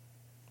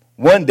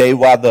 One day,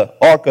 while the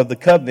Ark of the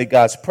Covenant,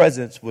 God's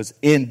presence, was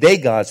in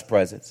Dagon's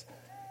presence,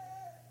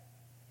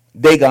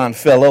 Dagon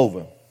fell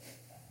over.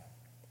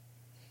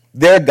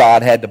 Their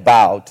God had to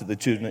bow to the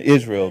children of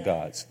Israel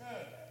gods.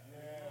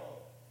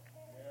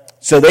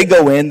 So they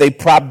go in, they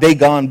prop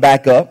Dagon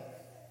back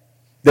up.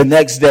 The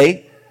next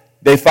day,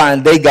 they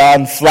find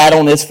Dagon flat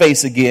on his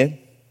face again,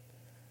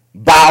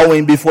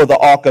 bowing before the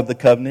Ark of the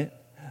Covenant.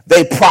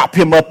 They prop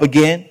him up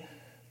again.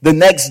 The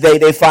next day,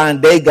 they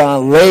find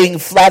Dagon laying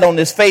flat on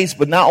his face,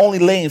 but not only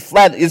laying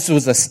flat, this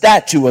was a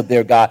statue of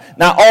their God.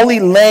 Not only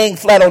laying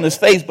flat on his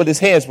face, but his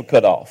hands were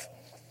cut off.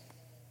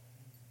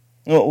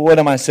 What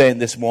am I saying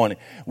this morning?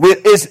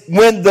 It's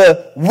when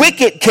the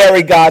wicked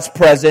carry God's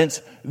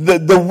presence,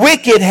 the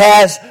wicked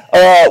has,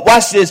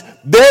 watch this,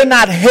 they're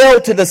not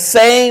held to the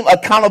same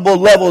accountable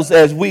levels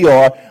as we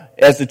are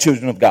as the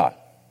children of God.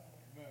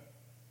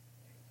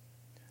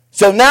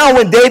 So now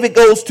when David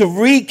goes to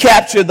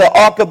recapture the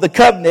Ark of the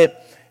Covenant,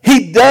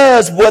 he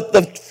does what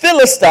the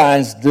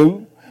Philistines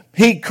do.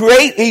 He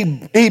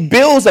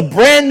builds a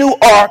brand new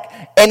ark,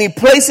 and he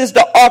places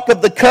the Ark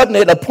of the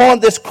Covenant upon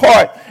this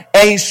cart,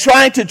 and he's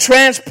trying to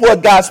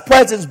transport God's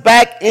presence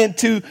back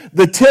into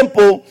the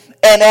temple.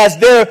 And as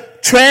they're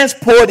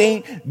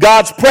transporting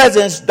God's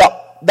presence,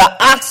 the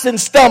oxen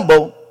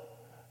stumble,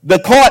 the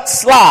cart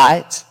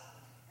slides.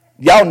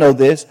 Y'all know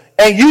this.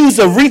 And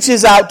Uzzah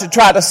reaches out to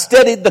try to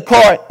steady the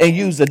cart, and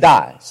Uzzah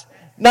dies.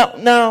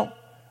 Now,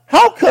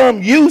 how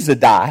come Uzzah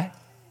died,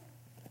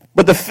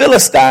 but the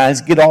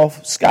Philistines get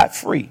off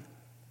scot-free?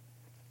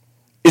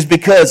 It's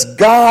because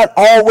God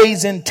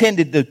always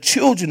intended the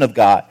children of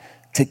God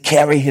to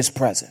carry his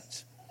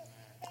presence.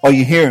 Are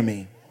you hearing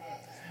me?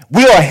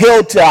 We are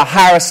held to a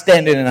higher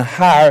standard and a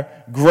higher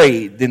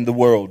grade than the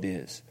world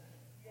is.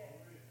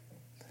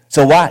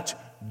 So watch.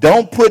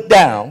 Don't put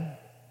down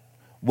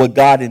what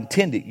God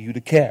intended you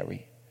to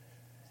carry.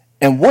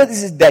 And what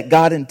is it that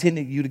God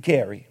intended you to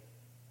carry?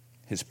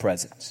 His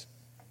presence.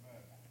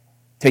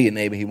 Tell your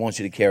neighbor, he wants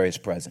you to carry his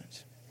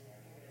presence.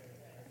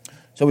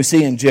 So we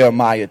see in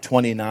Jeremiah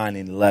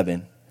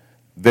 29:11,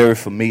 very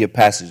familiar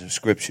passage of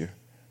scripture.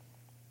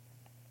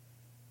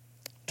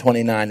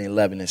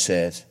 29:11 it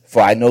says,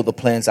 "For I know the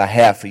plans I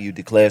have for you,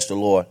 declares the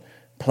Lord,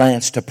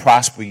 plans to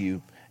prosper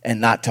you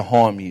and not to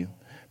harm you,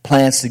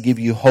 plans to give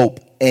you hope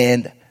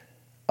and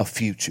a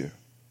future."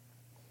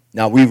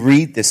 Now we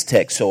read this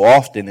text so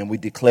often and we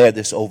declare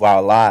this over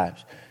our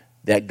lives,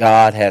 that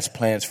God has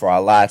plans for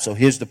our lives. So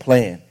here's the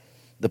plan.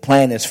 The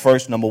plan is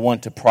first, number one,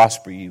 to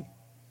prosper you.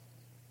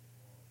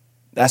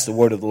 That's the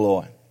word of the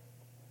Lord.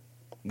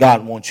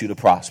 God wants you to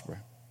prosper.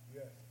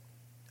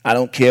 I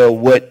don't care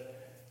what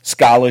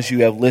scholars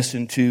you have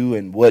listened to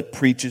and what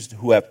preachers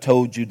who have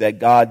told you that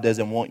God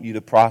doesn't want you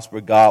to prosper.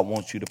 God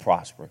wants you to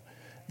prosper.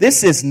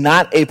 This is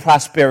not a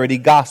prosperity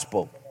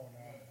gospel,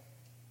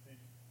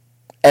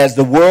 as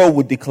the world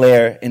would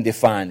declare and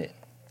define it.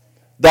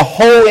 The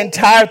whole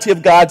entirety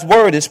of God's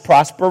word is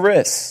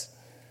prosperous,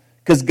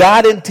 because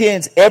God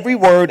intends every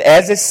word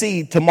as a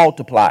seed to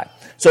multiply.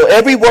 So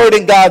every word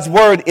in God's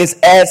word is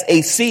as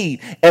a seed.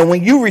 And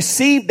when you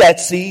receive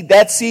that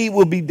seed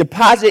will be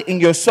deposited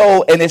in your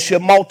soul and it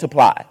should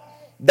multiply.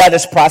 That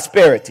is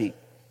prosperity.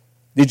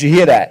 Did you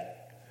hear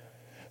that?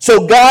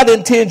 So God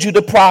intends you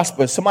to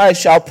prosper. Somebody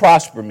shall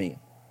prosper me.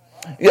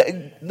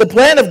 The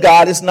plan of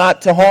God is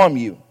not to harm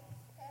you.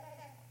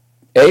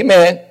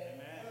 Amen.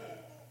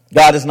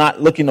 God is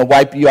not looking to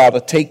wipe you out or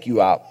take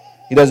you out.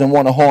 He doesn't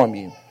want to harm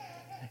you.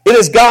 It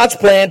is God's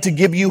plan to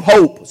give you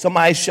hope.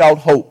 Somebody shout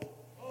hope.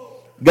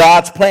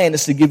 God's plan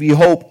is to give you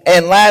hope.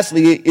 And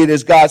lastly, it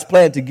is God's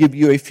plan to give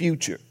you a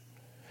future.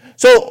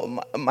 So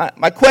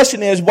my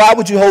question is, why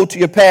would you hold to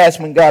your past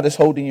when God is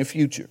holding your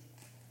future?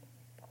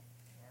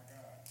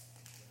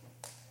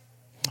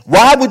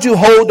 Why would you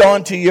hold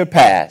on to your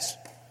past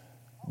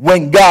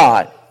when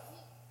God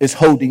is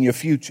holding your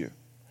future?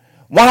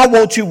 Why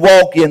won't you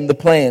walk in the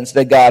plans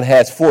that God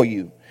has for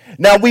you?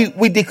 Now,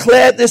 we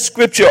declare this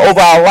scripture over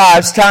our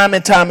lives time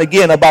and time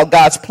again about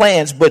God's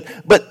plans, but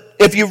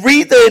if you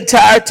read the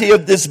entirety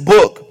of this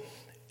book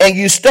and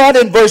you start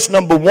in verse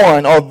number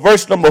 1 or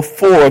verse number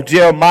 4 of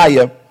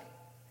Jeremiah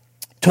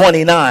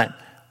 29,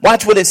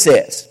 watch what it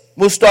says.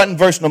 We'll start in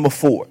verse number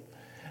 4.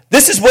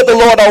 "This is what the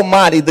Lord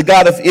Almighty, the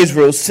God of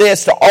Israel,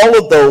 says to all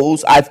of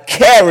those I've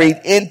carried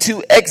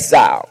into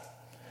exile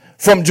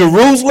from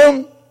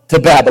Jerusalem to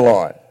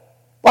Babylon."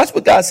 Watch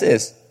what God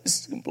says. This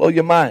is going to blow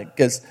your mind,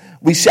 because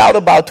we shout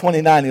about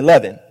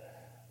 29:11,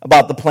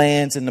 about the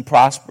plans and the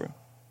prosper.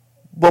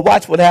 But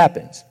watch what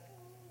happens.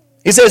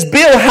 He says,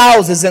 "Build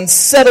houses and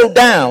settle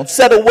down."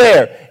 Settle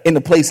where? In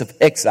the place of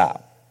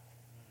exile.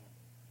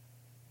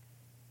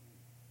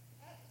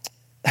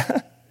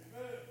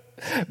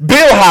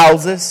 build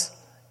houses,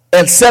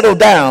 and settle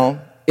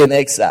down in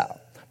exile.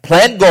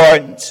 Plant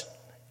gardens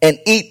and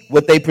eat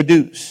what they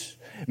produce.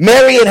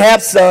 Marry and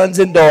have sons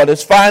and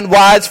daughters. Find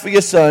wives for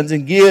your sons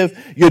and give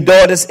your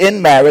daughters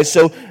in marriage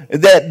so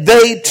that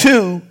they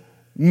too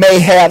may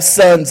have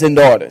sons and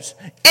daughters.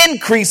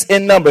 Increase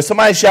in number.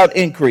 Somebody shout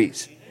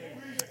increase.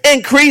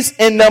 Increase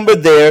in number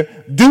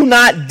there. Do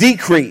not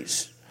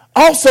decrease.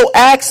 Also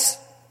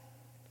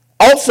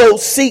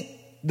seek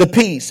the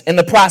peace and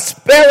the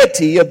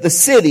prosperity of the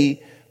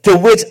city to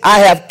which I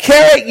have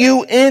carried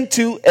you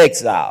into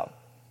exile.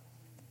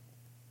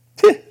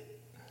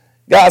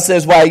 God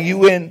says, while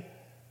you in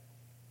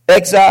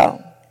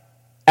exile,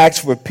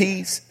 ask for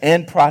peace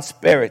and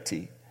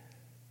prosperity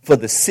for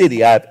the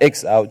city I have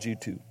exiled you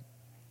to.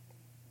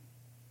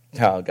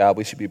 Oh, God,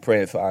 we should be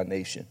praying for our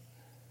nation.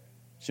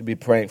 Should be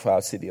praying for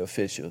our city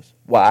officials.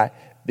 Why?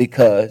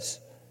 Because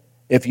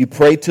if you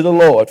pray to the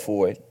Lord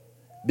for it,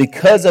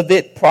 because of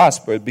it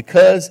prosper,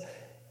 because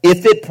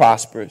if it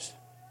prospers,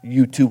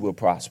 you too will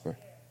prosper.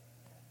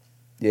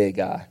 Yeah,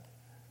 God.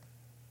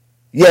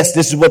 Yes,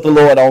 this is what the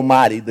Lord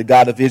Almighty, the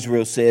God of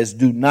Israel, says.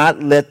 Do not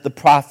let the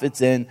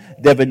prophets and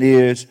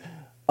diviners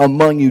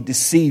among you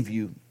deceive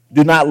you.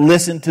 Do not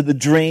listen to the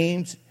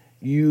dreams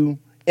you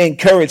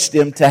encourage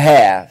them to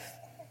have.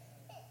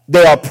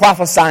 They are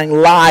prophesying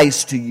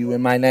lies to you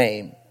in my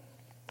name.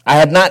 I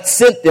have not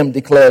sent them,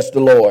 declares the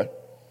Lord.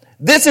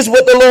 This is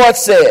what the Lord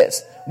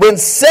says. When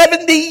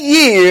 70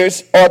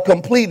 years are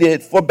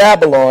completed for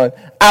Babylon,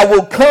 I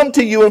will come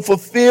to you and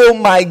fulfill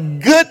my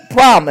good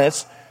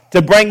promise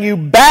to bring you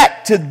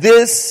back to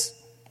this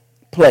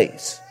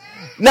place.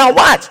 Now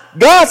watch.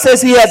 God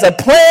says he has a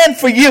plan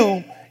for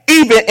you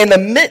even in the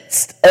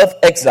midst of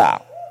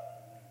exile.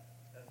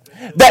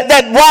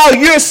 That while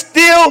you're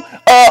still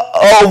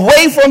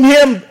away from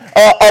him,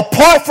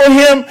 apart from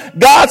him,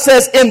 God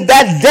says in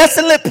that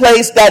desolate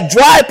place, that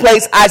dry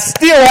place, I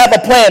still have a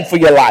plan for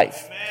your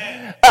life.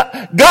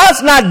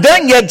 God's not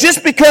done yet.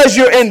 Just because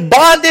you're in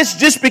bondage,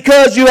 just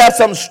because you have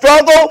some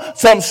struggle,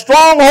 some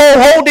stronghold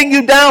holding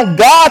you down,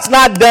 God's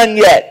not done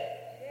yet.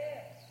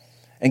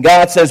 And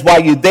God says,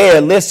 while you're there,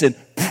 listen,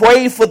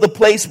 pray for the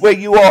place where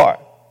you are.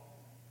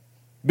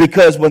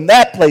 Because when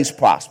that place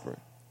prospers,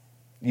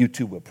 you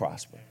too will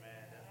prosper.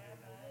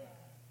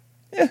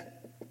 Yeah.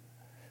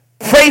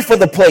 Pray for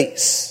the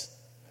place.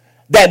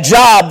 That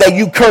job that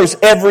you curse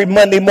every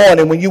Monday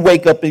morning when you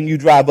wake up and you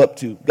drive up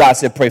to. God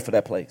said, pray for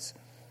that place.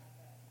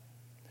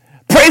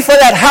 Pray for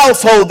that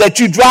household that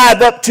you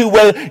drive up to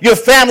where your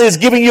family is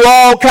giving you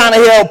all kind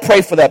of hell.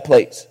 Pray for that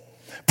place.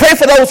 Pray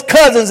for those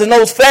cousins and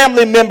those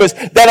family members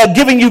that are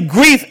giving you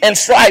grief and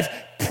strife.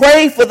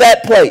 Pray for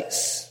that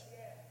place.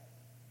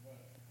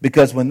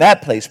 Because when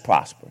that place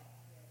prospers,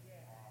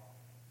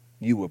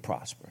 you will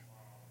prosper.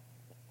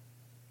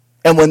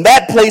 And when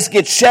that place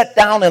gets shut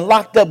down and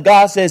locked up,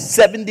 God says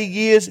 70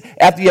 years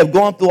after you have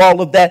gone through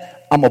all of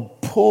that, I'm going to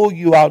pull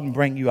you out and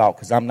bring you out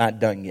because I'm not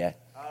done yet.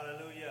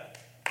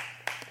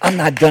 I'm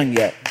not done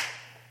yet.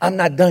 I'm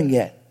not done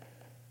yet.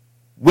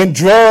 When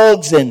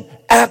drugs and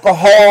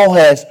alcohol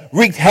has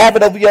wreaked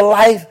havoc over your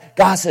life,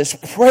 God says,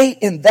 pray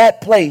in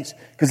that place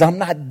because I'm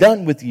not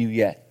done with you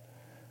yet.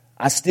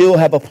 I still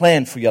have a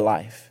plan for your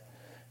life.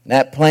 And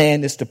that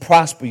plan is to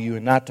prosper you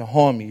and not to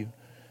harm you,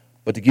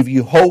 but to give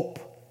you hope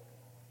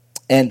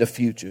and a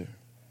future.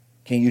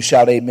 Can you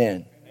shout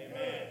amen?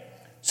 Amen.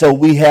 So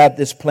we have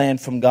this plan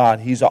from God.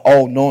 He's an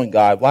all-knowing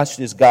God. Watch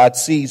this. God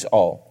sees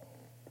all.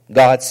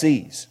 God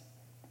sees.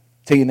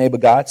 Tell your neighbor,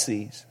 God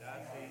sees.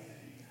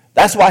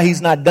 That's why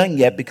he's not done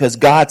yet, because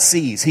God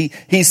sees.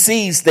 He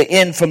sees the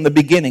end from the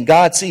beginning.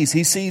 God sees.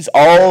 He sees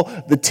all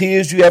the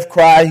tears you have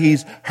cried.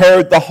 He's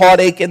heard the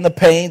heartache and the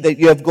pain that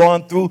you have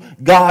gone through.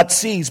 God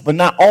sees. But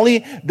not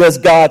only does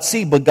God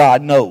see, but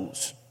God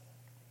knows.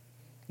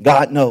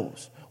 God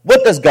knows.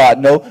 What does God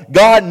know?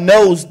 God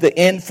knows the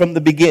end from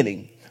the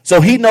beginning. So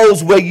he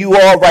knows where you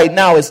are right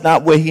now is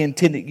not where he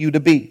intended you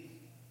to be.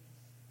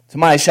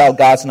 Somebody shout,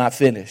 God's not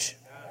finished.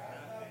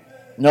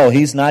 No,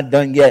 he's not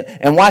done yet.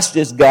 And watch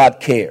this, God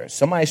cares.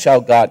 Somebody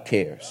shout, God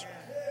cares.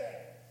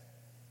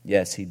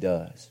 Yes, he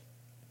does.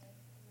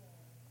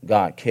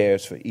 God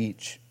cares for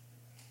each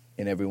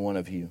and every one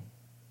of you.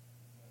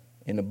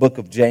 In the book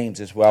of James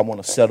is where I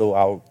want to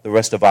settle the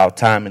rest of our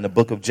time. In the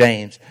book of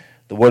James,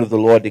 the word of the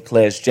Lord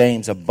declares,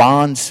 James, a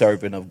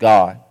bondservant of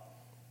God,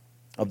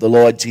 of the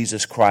Lord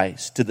Jesus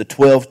Christ, to the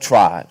 12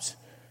 tribes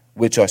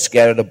which are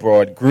scattered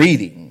abroad,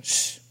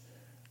 greetings.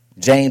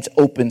 James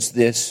opens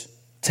this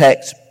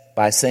text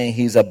by saying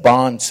he's a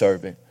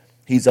bondservant.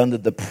 He's under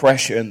the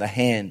pressure and the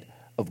hand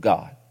of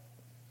God.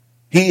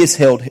 He is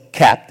held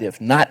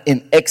captive, not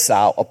in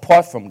exile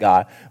apart from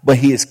God, but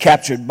he is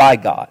captured by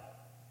God.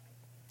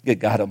 Good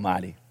God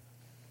Almighty.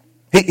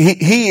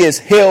 He is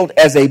held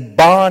as a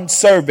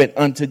bondservant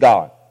unto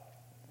God.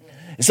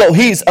 So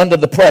he's under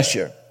the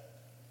pressure.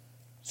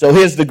 So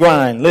here's the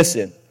grind.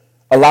 Listen,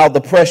 allow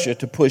the pressure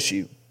to push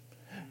you.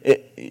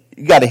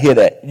 You got to hear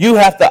that. You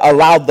have to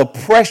allow the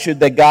pressure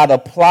that God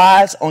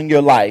applies on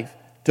your life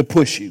to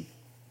push you.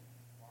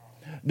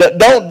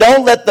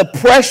 Don't let the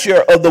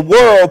pressure of the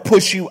world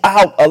push you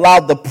out.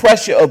 Allow the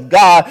pressure of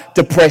God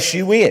to press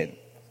you in.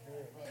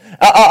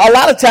 A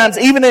lot of times,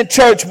 even in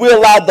church, we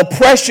allow the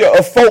pressure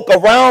of folk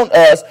around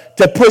us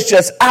to push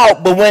us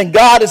out, but when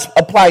God is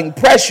applying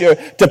pressure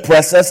to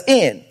press us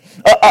in.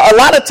 A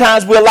lot of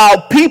times we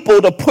allow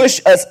people to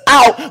push us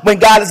out when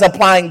God is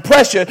applying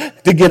pressure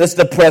to get us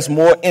to press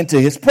more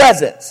into his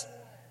presence.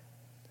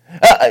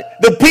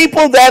 The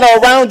people that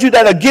are around you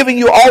that are giving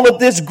you all of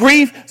this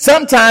grief,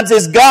 sometimes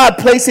it's God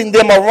placing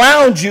them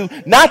around you,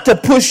 not to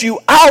push you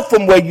out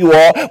from where you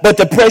are, but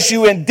to press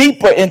you in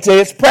deeper into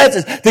his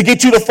presence, to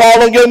get you to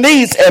fall on your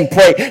knees and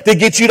pray, to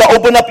get you to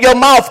open up your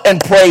mouth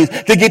and praise,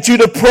 to get you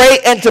to pray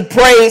and to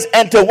praise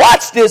and to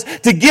watch this,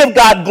 to give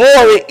God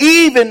glory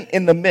even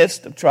in the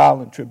midst of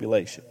trial and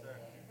tribulation.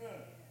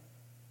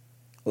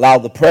 Allow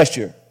the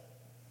pressure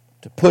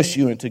to push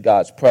you into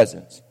God's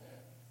presence.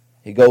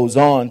 He goes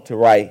on to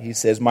write, he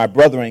says, my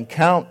brethren,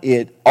 count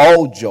it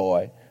all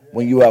joy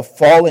when you have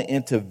fallen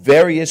into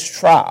various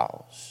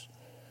trials,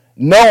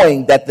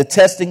 knowing that the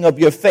testing of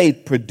your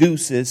faith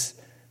produces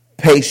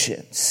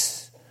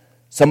patience.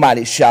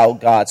 Somebody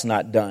shout, God's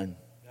not done.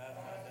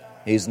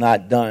 He's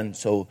not done.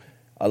 So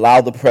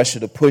allow the pressure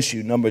to push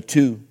you. Number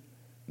 2,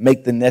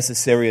 make the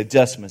necessary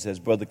adjustments, as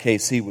Brother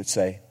KC would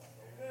say.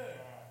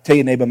 Tell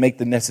your neighbor, make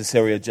the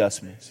necessary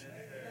adjustments.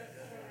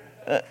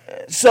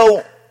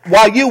 So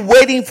while you're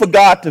waiting for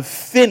God to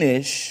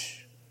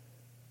finish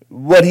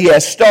what he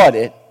has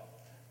started,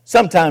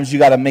 sometimes you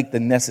got to make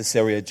the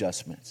necessary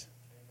adjustments.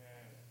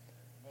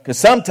 Because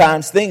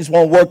sometimes things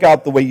won't work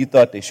out the way you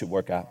thought they should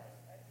work out.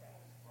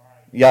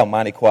 Y'all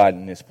mighty quiet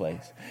in this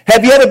place.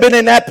 Have you ever been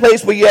in that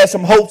place where you had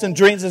some hopes and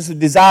dreams and some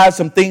desires,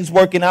 some things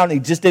working out, and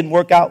it just didn't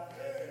work out?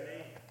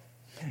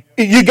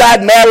 You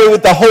got married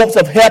with the hopes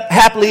of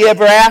happily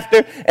ever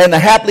after, and the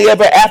happily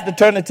ever after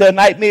turned into a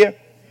nightmare?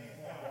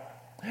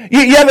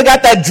 You ever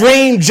got that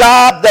dream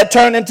job that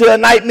turned into a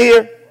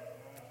nightmare?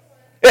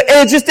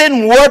 It just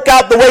didn't work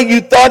out the way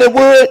you thought it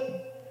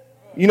would.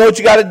 You know what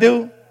you got to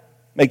do?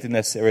 Make the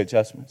necessary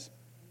adjustments.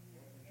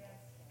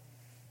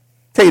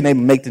 Tell your neighbor,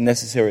 make the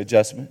necessary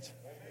adjustments.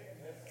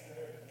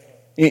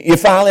 You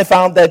finally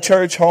found that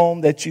church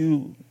home that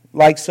you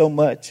like so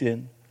much,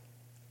 and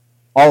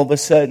all of a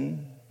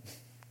sudden,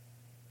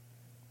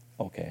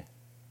 okay.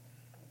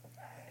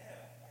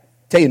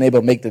 Tell your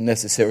neighbor, make the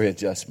necessary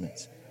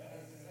adjustments.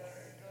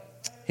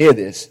 Hear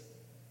this.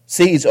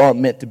 Seeds aren't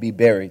meant to be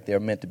buried.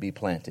 They're meant to be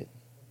planted.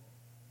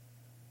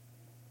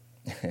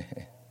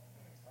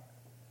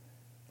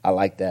 I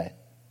like that.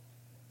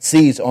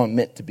 Seeds aren't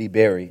meant to be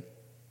buried.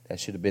 That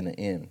should have been an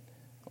N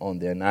on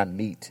there, not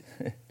meat.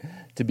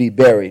 To be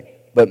buried,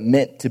 but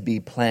meant to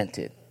be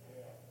planted.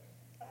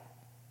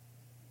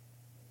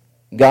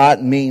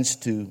 God means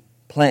to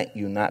plant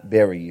you, not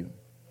bury you.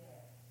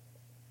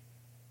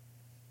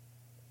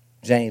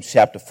 James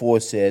chapter 4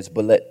 says,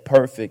 but let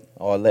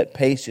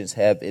patience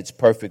have its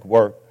perfect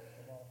work,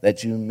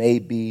 that you may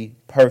be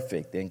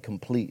perfect and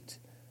complete,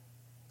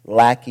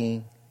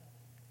 lacking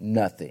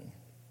nothing.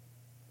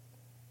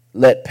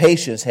 Let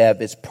patience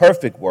have its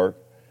perfect work,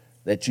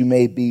 that you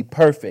may be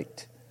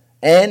perfect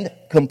and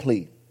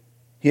complete.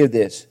 Hear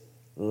this,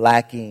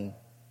 lacking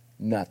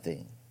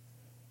nothing.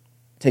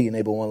 Tell your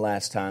neighbor one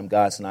last time,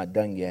 God's not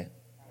done yet.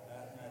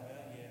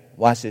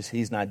 Watch this,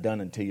 he's not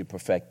done until you're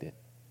perfected.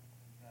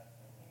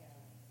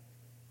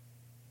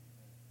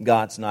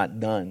 God's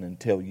not done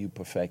until you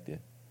perfect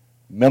it.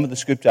 Remember the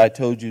scripture I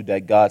told you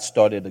that God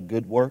started a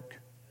good work?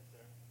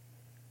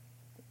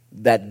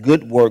 That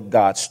good work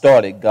God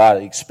started,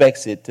 God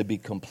expects it to be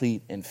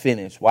complete and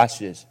finished. Watch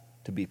this,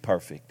 to be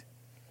perfect.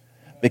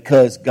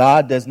 Because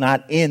God does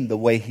not end the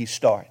way he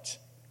starts.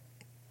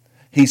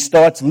 He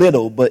starts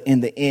little, but in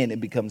the end it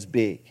becomes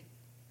big.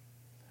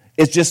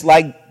 It's just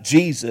like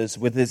Jesus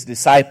with his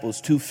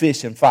disciples, 2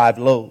 fish and 5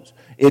 loaves.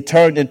 It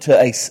turned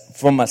into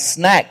from a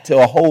snack to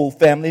a whole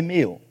family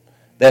meal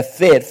that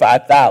fed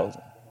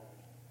 5,000.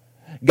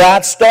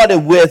 God started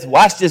with,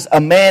 watch this,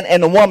 a man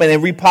and a woman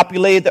and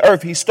repopulated the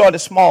earth. He started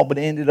small, but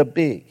it ended up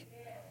big.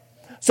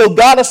 So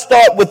God will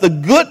start with a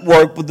good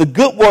work, but the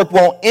good work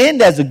won't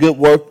end as a good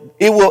work.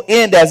 It will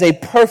end as a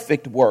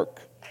perfect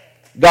work.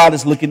 God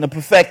is looking to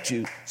perfect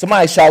you.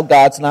 Somebody shout,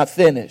 God's not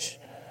finished.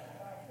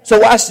 So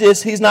watch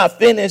this. He's not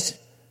finished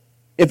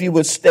if you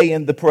would stay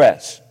in the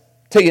press.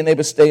 Tell your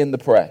neighbor, stay in the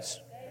press.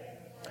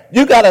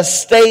 You got to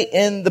stay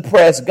in the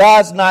press.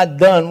 God's not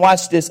done,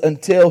 watch this,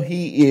 until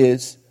he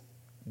is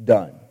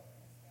done.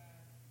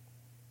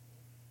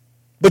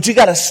 But you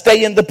got to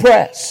stay in the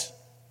press.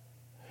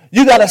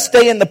 You got to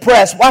stay in the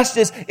press. Watch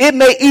this. It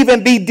may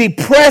even be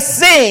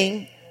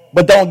depressing,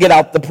 but don't get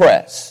out the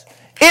press.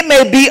 It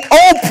may be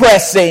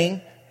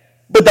oppressing,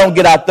 but don't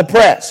get out the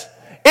press.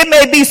 It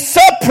may be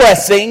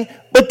suppressing,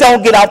 but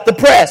don't get out the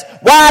press.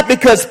 Why?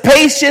 Because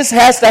patience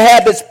has to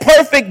have its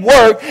perfect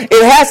work.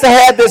 It has to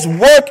have this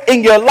work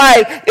in your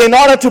life in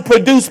order to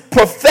produce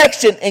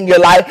perfection in your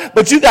life.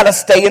 But you got to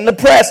stay in the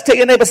press. Tell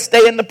your neighbor,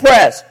 stay in the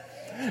press.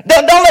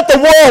 Don't let the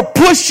world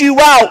push you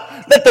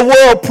out. Let the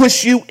world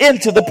push you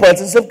into the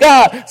presence of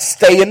God.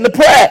 Stay in the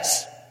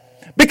press.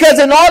 Because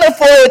in order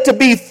for it to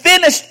be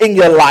finished in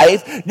your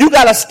life, you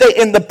got to stay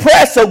in the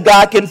press so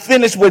God can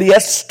finish what he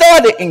has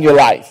started in your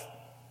life.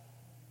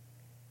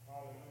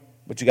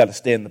 But you got to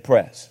stay in the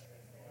press.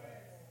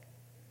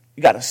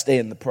 You got to stay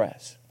in the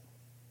press.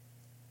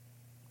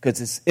 Because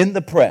it's in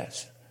the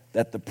press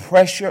that the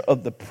pressure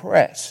of the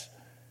press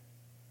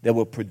that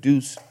will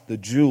produce the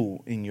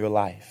jewel in your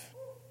life.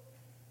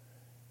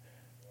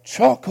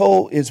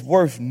 Charcoal is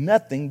worth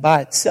nothing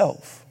by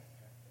itself.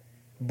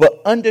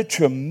 But under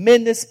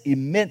tremendous,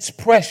 immense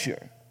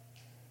pressure,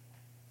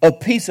 a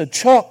piece of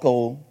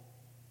charcoal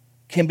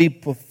can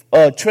be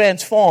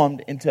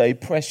transformed into a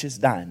precious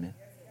diamond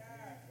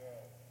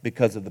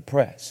because of the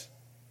press.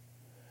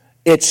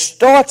 It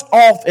starts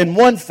off in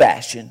one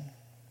fashion,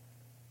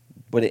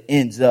 but it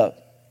ends up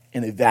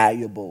in a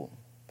valuable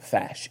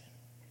fashion.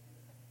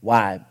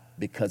 Why?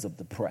 Because of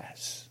the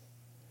press.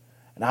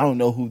 And I don't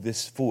know who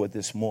this is for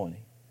this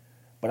morning,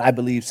 but I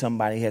believe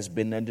somebody has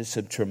been under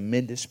some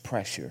tremendous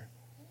pressure.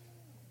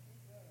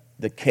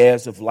 The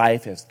cares of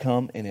life has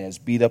come and has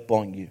beat up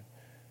on you.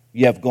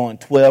 You have gone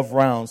 12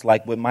 rounds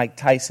like with Mike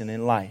Tyson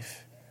in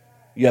life.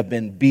 You have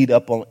been beat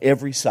up on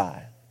every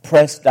side,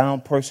 pressed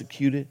down,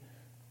 persecuted,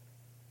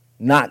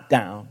 knocked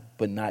down,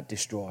 but not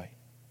destroyed.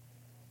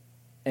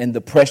 And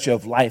the pressure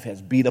of life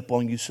has beat up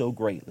on you so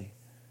greatly.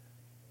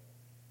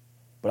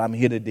 But I'm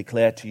here to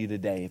declare to you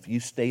today, if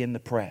you stay in the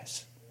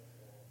press,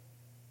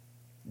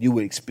 you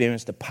will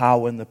experience the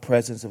power and the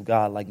presence of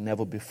God like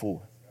never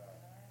before.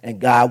 And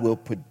God will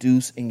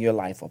produce in your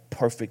life a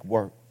perfect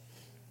work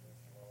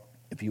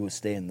if you will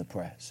stay in the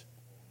press.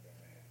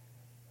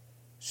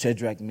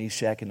 Shadrach,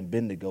 Meshach, and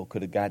Abednego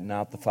could have gotten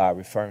out the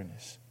fiery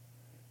furnace.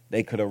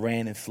 They could have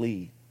ran and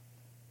fled,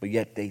 but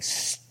yet they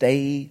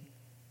stayed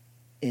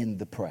in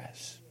the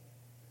press.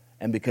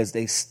 And because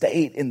they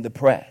stayed in the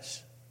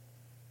press,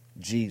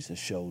 Jesus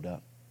showed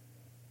up.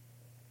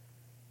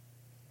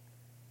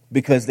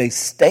 Because they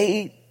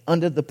stayed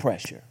under the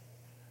pressure,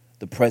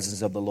 the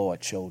presence of the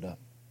Lord showed up.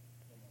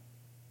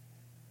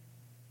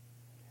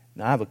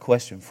 Now, I have a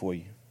question for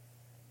you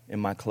in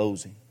my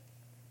closing.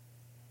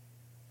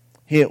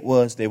 Here it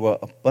was, they were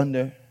up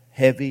under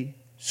heavy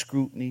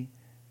scrutiny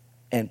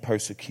and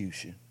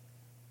persecution.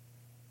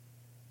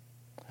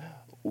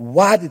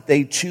 Why did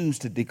they choose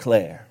to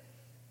declare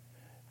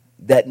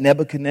that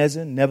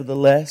Nebuchadnezzar,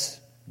 nevertheless,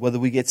 whether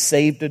we get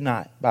saved or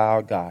not by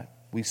our God,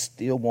 we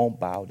still won't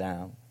bow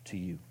down to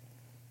you?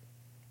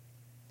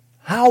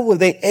 How were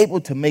they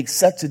able to make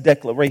such a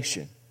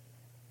declaration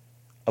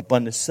up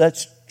under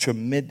such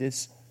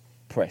tremendous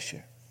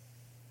pressure?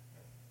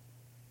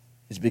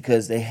 It's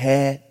because they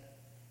had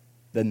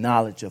the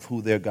knowledge of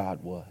who their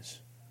God was.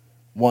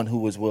 One who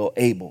was well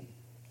able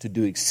to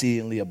do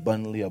exceedingly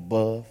abundantly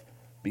above,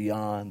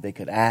 beyond they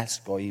could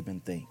ask or even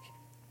think.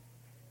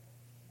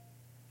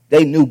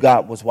 They knew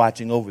God was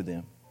watching over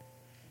them.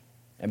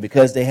 And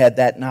because they had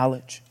that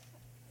knowledge,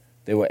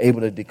 they were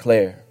able to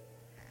declare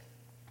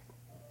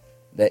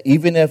that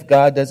even if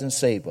God doesn't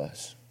save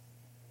us,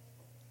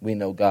 we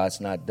know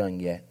God's not done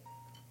yet.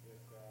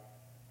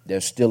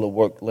 There's still a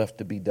work left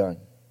to be done.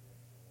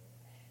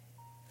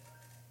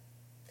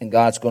 And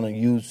God's going to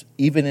use,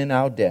 even in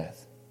our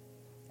death,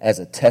 as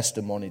a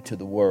testimony to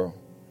the world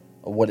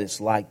of what it's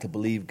like to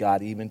believe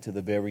God even to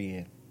the very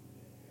end.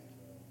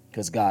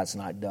 Because God's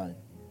not done.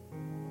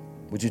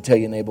 Would you tell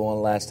your neighbor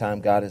one last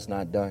time, God is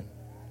not done?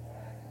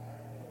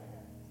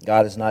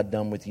 God is not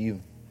done with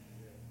you.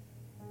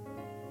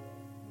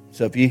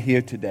 So if you're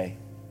here today,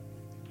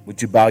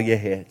 would you bow your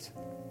heads?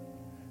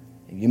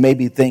 And you may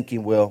be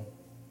thinking, well,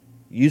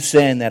 you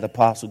saying that,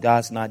 Apostle,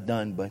 God's not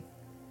done, but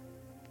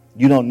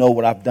you don't know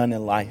what I've done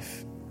in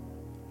life.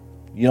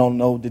 You don't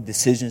know the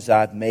decisions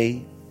I've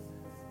made.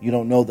 You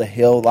don't know the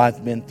hell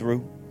I've been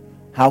through.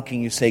 How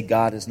can you say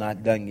God is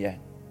not done yet?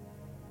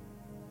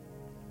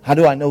 How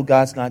do I know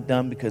God's not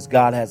done? Because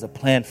God has a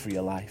plan for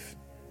your life.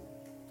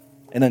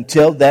 And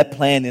until that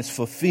plan is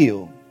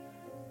fulfilled,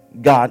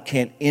 God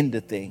can't end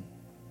a thing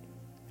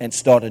and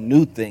start a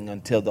new thing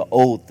until the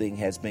old thing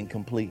has been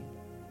complete.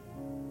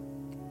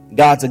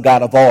 God's a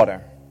God of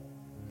order.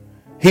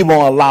 He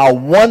won't allow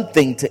one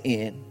thing to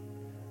end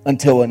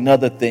until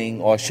another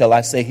thing, or shall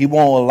I say, he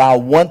won't allow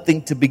one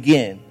thing to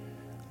begin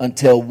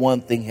until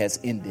one thing has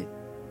ended.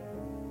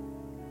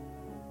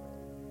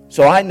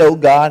 So I know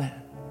God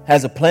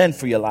has a plan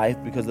for your life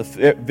because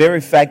the very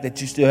fact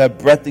that you still have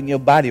breath in your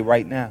body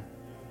right now,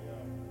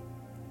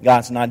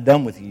 God's not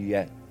done with you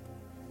yet.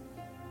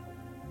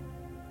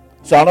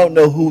 So I don't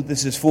know who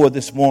this is for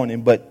this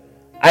morning, but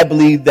I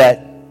believe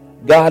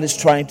that God is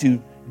trying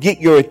to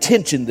get your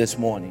attention this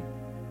morning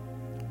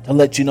to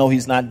let you know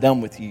he's not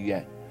done with you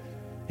yet.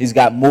 He's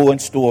got more in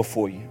store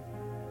for you.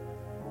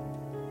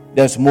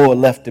 There's more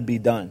left to be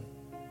done.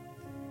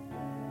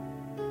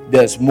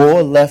 There's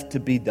more left to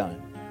be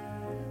done.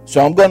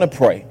 So I'm going to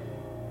pray.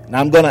 And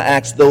I'm going to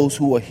ask those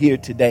who are here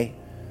today,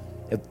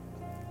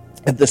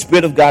 if the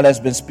Spirit of God has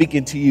been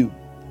speaking to you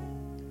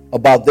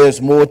about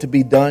there's more to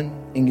be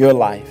done in your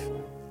life,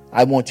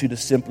 I want you to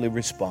simply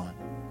respond.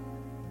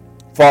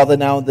 Father,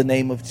 now in the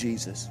name of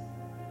Jesus,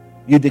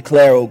 you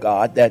declare, oh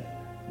God,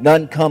 that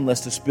None come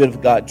unless the Spirit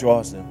of God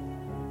draws them.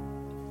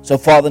 So,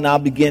 Father, now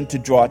begin to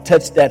draw.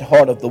 Touch that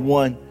heart of the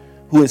one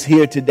who is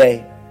here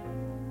today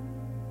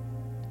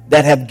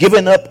that have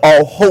given up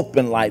all hope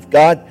in life.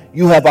 God,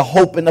 you have a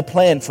hope and a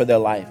plan for their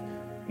life.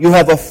 You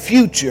have a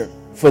future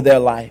for their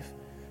life.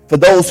 For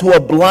those who are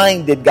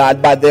blinded,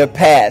 God, by their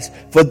past.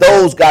 For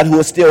those, God, who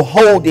are still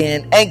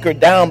holding,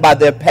 anchored down by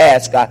their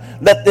past, God.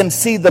 Let them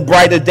see the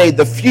brighter day,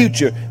 the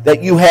future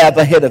that you have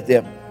ahead of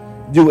them.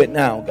 Do it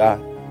now,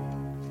 God.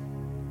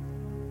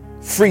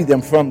 Free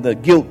them from the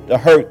guilt, the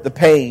hurt, the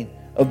pain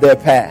of their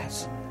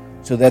past,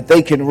 so that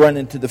they can run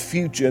into the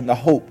future and the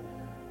hope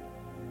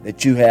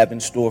that you have in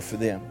store for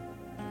them.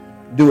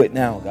 Do it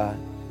now, God.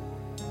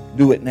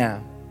 Do it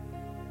now.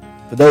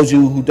 For those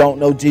of you who don't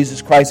know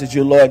Jesus Christ as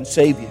your Lord and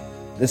Savior,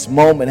 this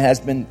moment has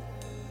been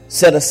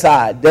set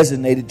aside,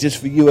 designated just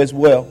for you as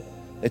well,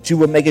 that you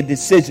will make a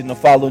decision to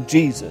follow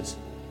Jesus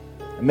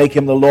and make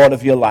him the Lord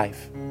of your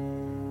life.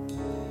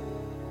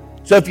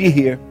 So if you're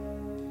here,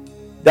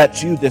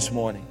 that's you this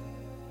morning.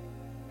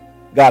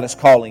 God is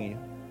calling you.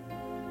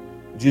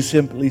 Would you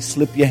simply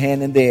slip your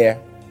hand in the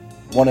air?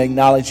 I want to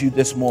acknowledge you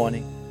this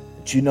morning,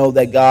 that you know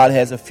that God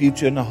has a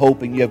future and a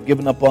hope, and you have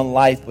given up on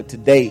life, but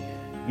today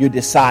you're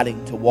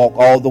deciding to walk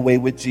all the way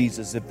with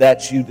Jesus. If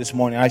that's you this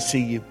morning, I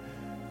see you.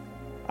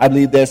 I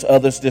believe there's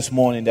others this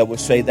morning that would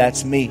say,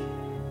 that's me.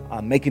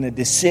 I'm making a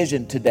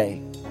decision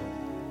today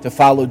to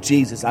follow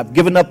Jesus. I've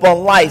given up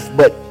on life,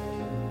 but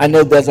I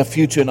know there's a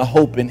future and a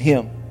hope in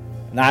him.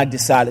 And I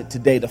decided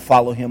today to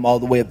follow him all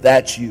the way. If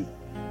that's you,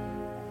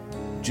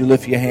 would you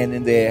lift your hand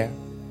in the air?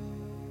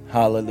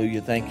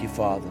 Hallelujah. Thank you,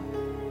 Father.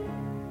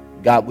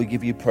 God, we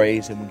give you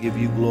praise and we give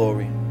you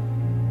glory.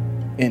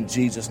 In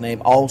Jesus'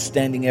 name, all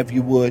standing if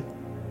you would.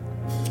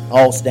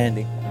 All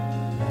standing.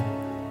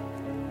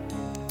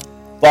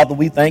 Father,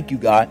 we thank you,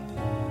 God,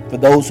 for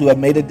those who have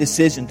made a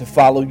decision to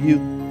follow you.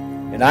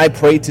 And I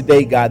pray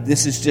today, God,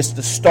 this is just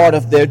the start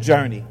of their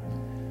journey.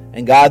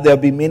 And God, there'll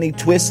be many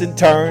twists and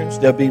turns.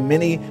 There'll be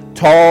many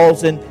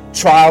toils and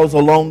trials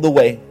along the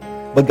way.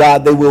 But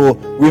God, they will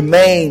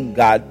remain,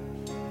 God,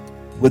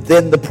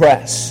 within the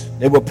press.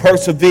 They will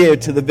persevere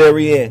to the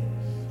very end.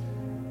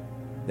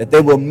 That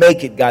they will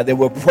make it, God. They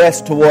will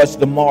press towards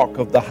the mark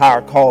of the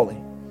higher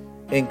calling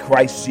in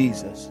Christ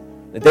Jesus.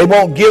 That they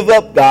won't give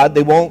up, God.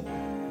 They won't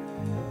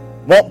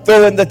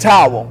throw in the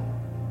towel.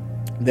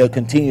 They'll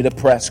continue to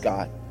press,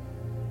 God.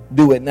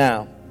 Do it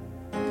now.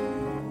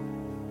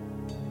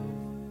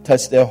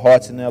 Touch their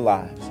hearts and their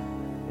lives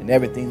and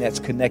everything that's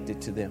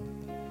connected to them.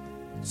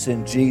 It's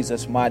in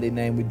Jesus' mighty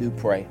name we do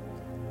pray.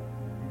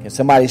 Can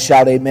somebody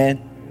shout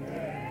amen?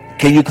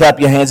 Can you clap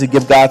your hands and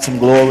give God some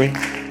glory?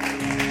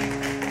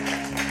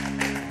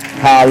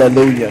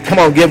 Hallelujah. Come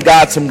on, give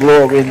God some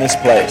glory in this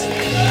place.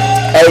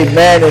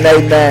 Amen and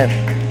amen.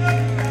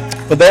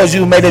 For those of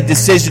you who made a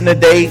decision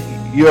today,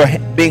 you're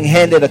being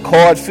handed a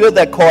card. Fill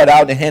that card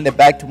out and hand it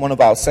back to one of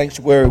our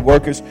sanctuary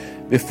workers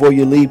before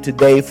you leave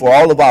today. For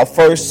all of our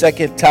first,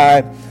 second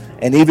time,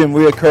 and even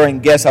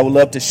reoccurring guests, I would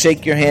love to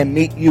shake your hand,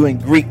 meet you, and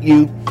greet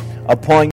you upon